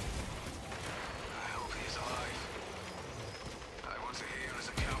 I hope he is alive. I want to hear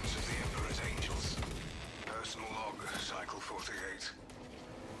his accounts of the Emperor's angels. Personal log, cycle 48.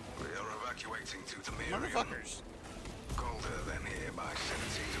 We are evacuating to Temerium. Motherfuckers. Colder than here by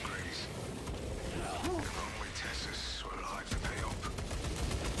 17 degrees. If only Tessus were alive to pay up.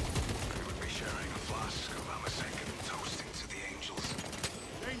 We would be sharing a flask of Amasek and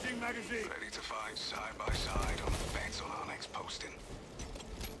Easy. Ready to fight side by side on bets on our next posting.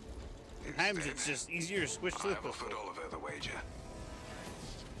 Sometimes it's just easier to switch to I the have pistol. offered Oliver the wager.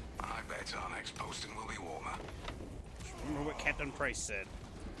 I bet our next posting will be warmer. Remember what Captain Price said.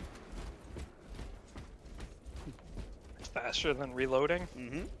 Faster than reloading.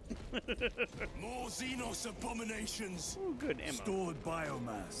 More Xenos abominations. Oh, good ammo. Stored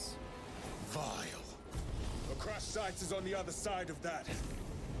biomass. Vile. The crash site is on the other side of that.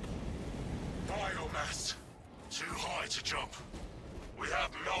 Biomass. Too high to jump. We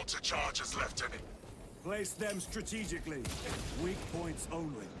have melter charges left in it. Place them strategically. Weak points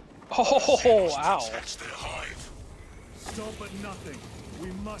only. Oh, wow. Protect their hive. Stop at nothing.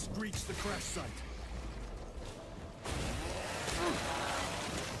 We must reach the crash site.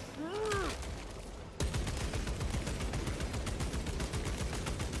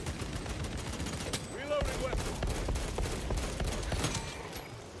 Reloading weapon.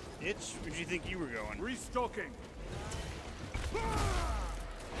 Itch, where'd you think you were going? Restocking.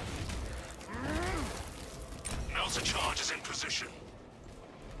 Melter charges in position.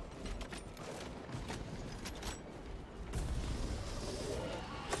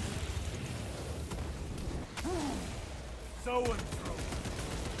 So and throw.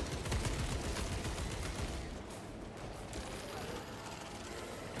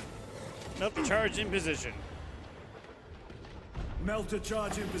 Melt the charge in position. Melter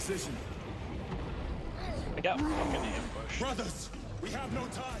charge in position. I got fucking ambush. Brothers, we have no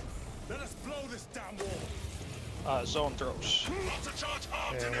time. Let us blow this damn wall. Zone throws. Melter charge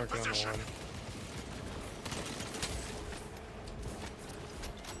armed Yeah, and I'm in working on the position. one.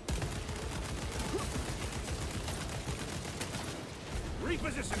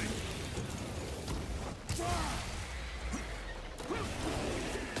 Repositioning.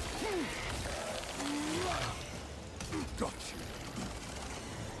 Got you.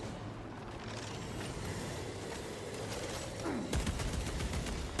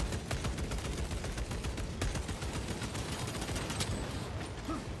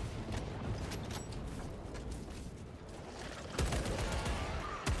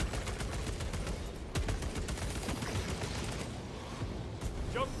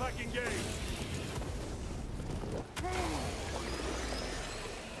 Jump pack engaged.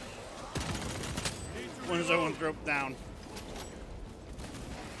 One zone throw down.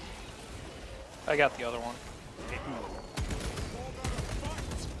 I got the other one.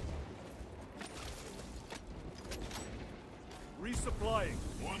 Resupplying.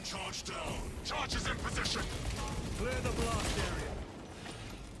 One charge down. Charges in position. Clear the blast area.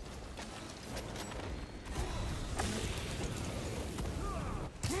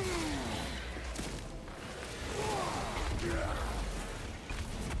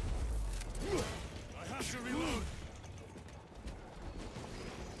 I have to reload.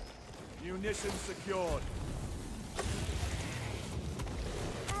 Munitions secured.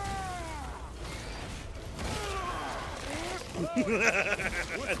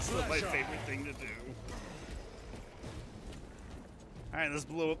 That's my favorite thing to do. Alright, let's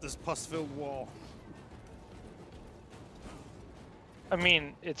blow up this pus-filled wall. I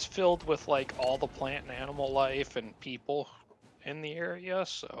mean, it's filled with like all the plant and animal life and people in the area,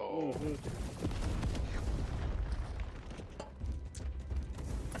 so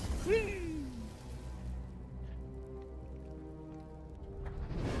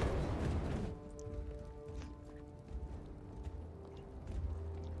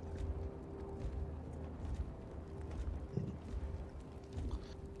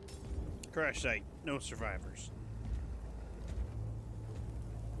Crash site, no survivors.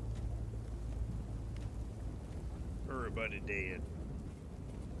 Everybody dead.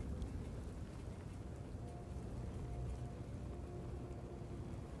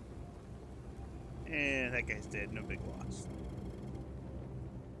 And that guy's dead, no big loss.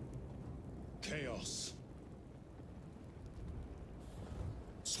 Chaos.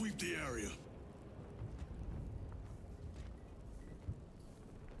 Sweep the area.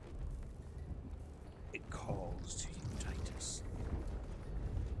 It calls to you, Titus.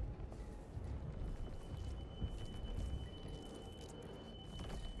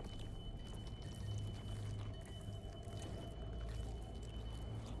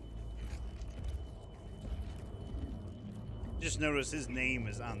 Just notice his name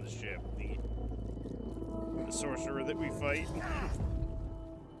is on the ship. The sorcerer that we fight.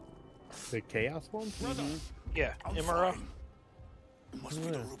 The Chaos one? Brother, yeah, I'm Imara. fine. It must be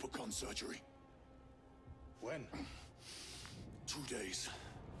the Rubicon surgery. When? 2 days.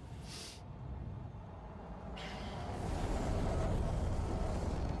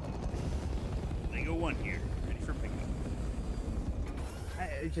 Lego 1 here, ready for pickup.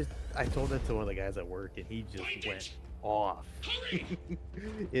 It's just I told that to one of the guys at work, and he just went off.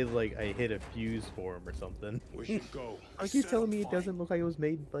 It's like I hit a fuse for him or something. We should go. Are you telling me it doesn't look like it was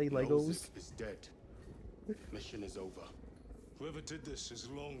made by Legos? Moses is dead. Mission is over. Whoever did this is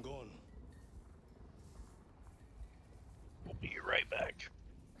long gone. We'll be right back.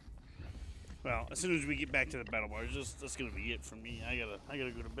 Well, as soon as we get back to the battle bars, that's gonna be it for me. I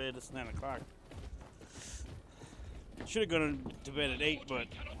gotta go to bed. It's 9 o'clock. Should have gone to bed at 8, but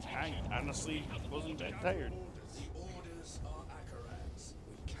I honestly wasn't that tired. The orders are Akarat's.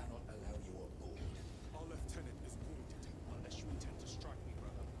 We cannot allow you aboard. Our lieutenant is wounded. Unless you intend to strike me,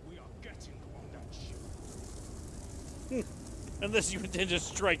 brother, we are getting on that ship. Unless you intend to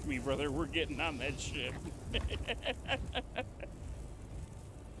strike me, brother, we're getting on that ship.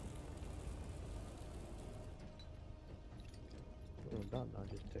 Oh, Don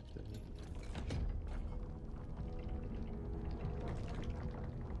just texted me.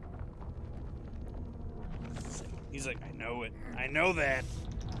 He's like, I know it. I know that.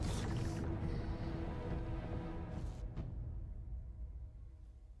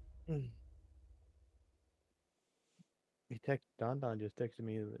 Don just texted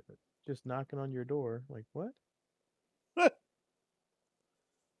me, just knocking on your door. Like, what? Why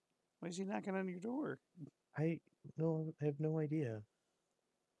is he knocking on your door? I have no idea.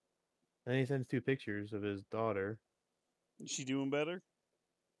 And he sends 2 pictures of his daughter. Is she doing better?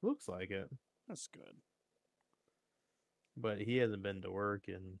 Looks like it. That's good. But he hasn't been to work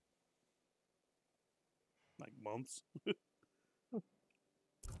in like months.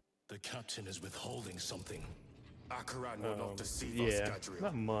 The captain is withholding something. Akarat will not deceive us, yeah, Gadriel.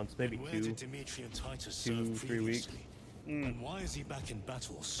 not months, maybe Where 2, did Dimitri and Titus 2, serve 3 weeks. previously? And why is he back in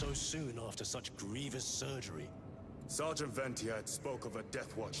battle so soon after such grievous surgery? Sergeant Ventiad spoke of a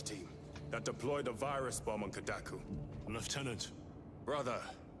Death Watch team that deployed a virus bomb on Kadaku. Lieutenant. Brother,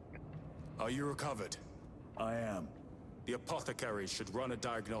 are you recovered? I am. The apothecary should run a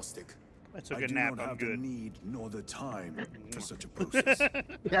diagnostic. I took I a do nap. not I'm have good. the need nor the time for such a process.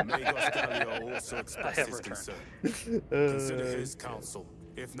 Magos Galio also expressed his concern. Consider his counsel,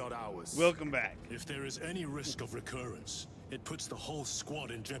 if not ours. Welcome back. If there is any risk of recurrence, it puts the whole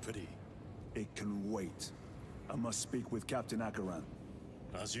squad in jeopardy. It can wait. I must speak with Captain Akaran.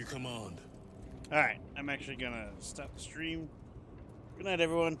 As you command. Alright, I'm actually gonna stop the stream. Good night,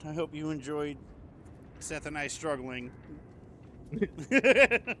 everyone. I hope you enjoyed Seth and I struggling.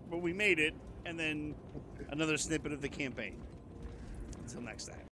 But we made it, and then another snippet of the campaign. Until next time.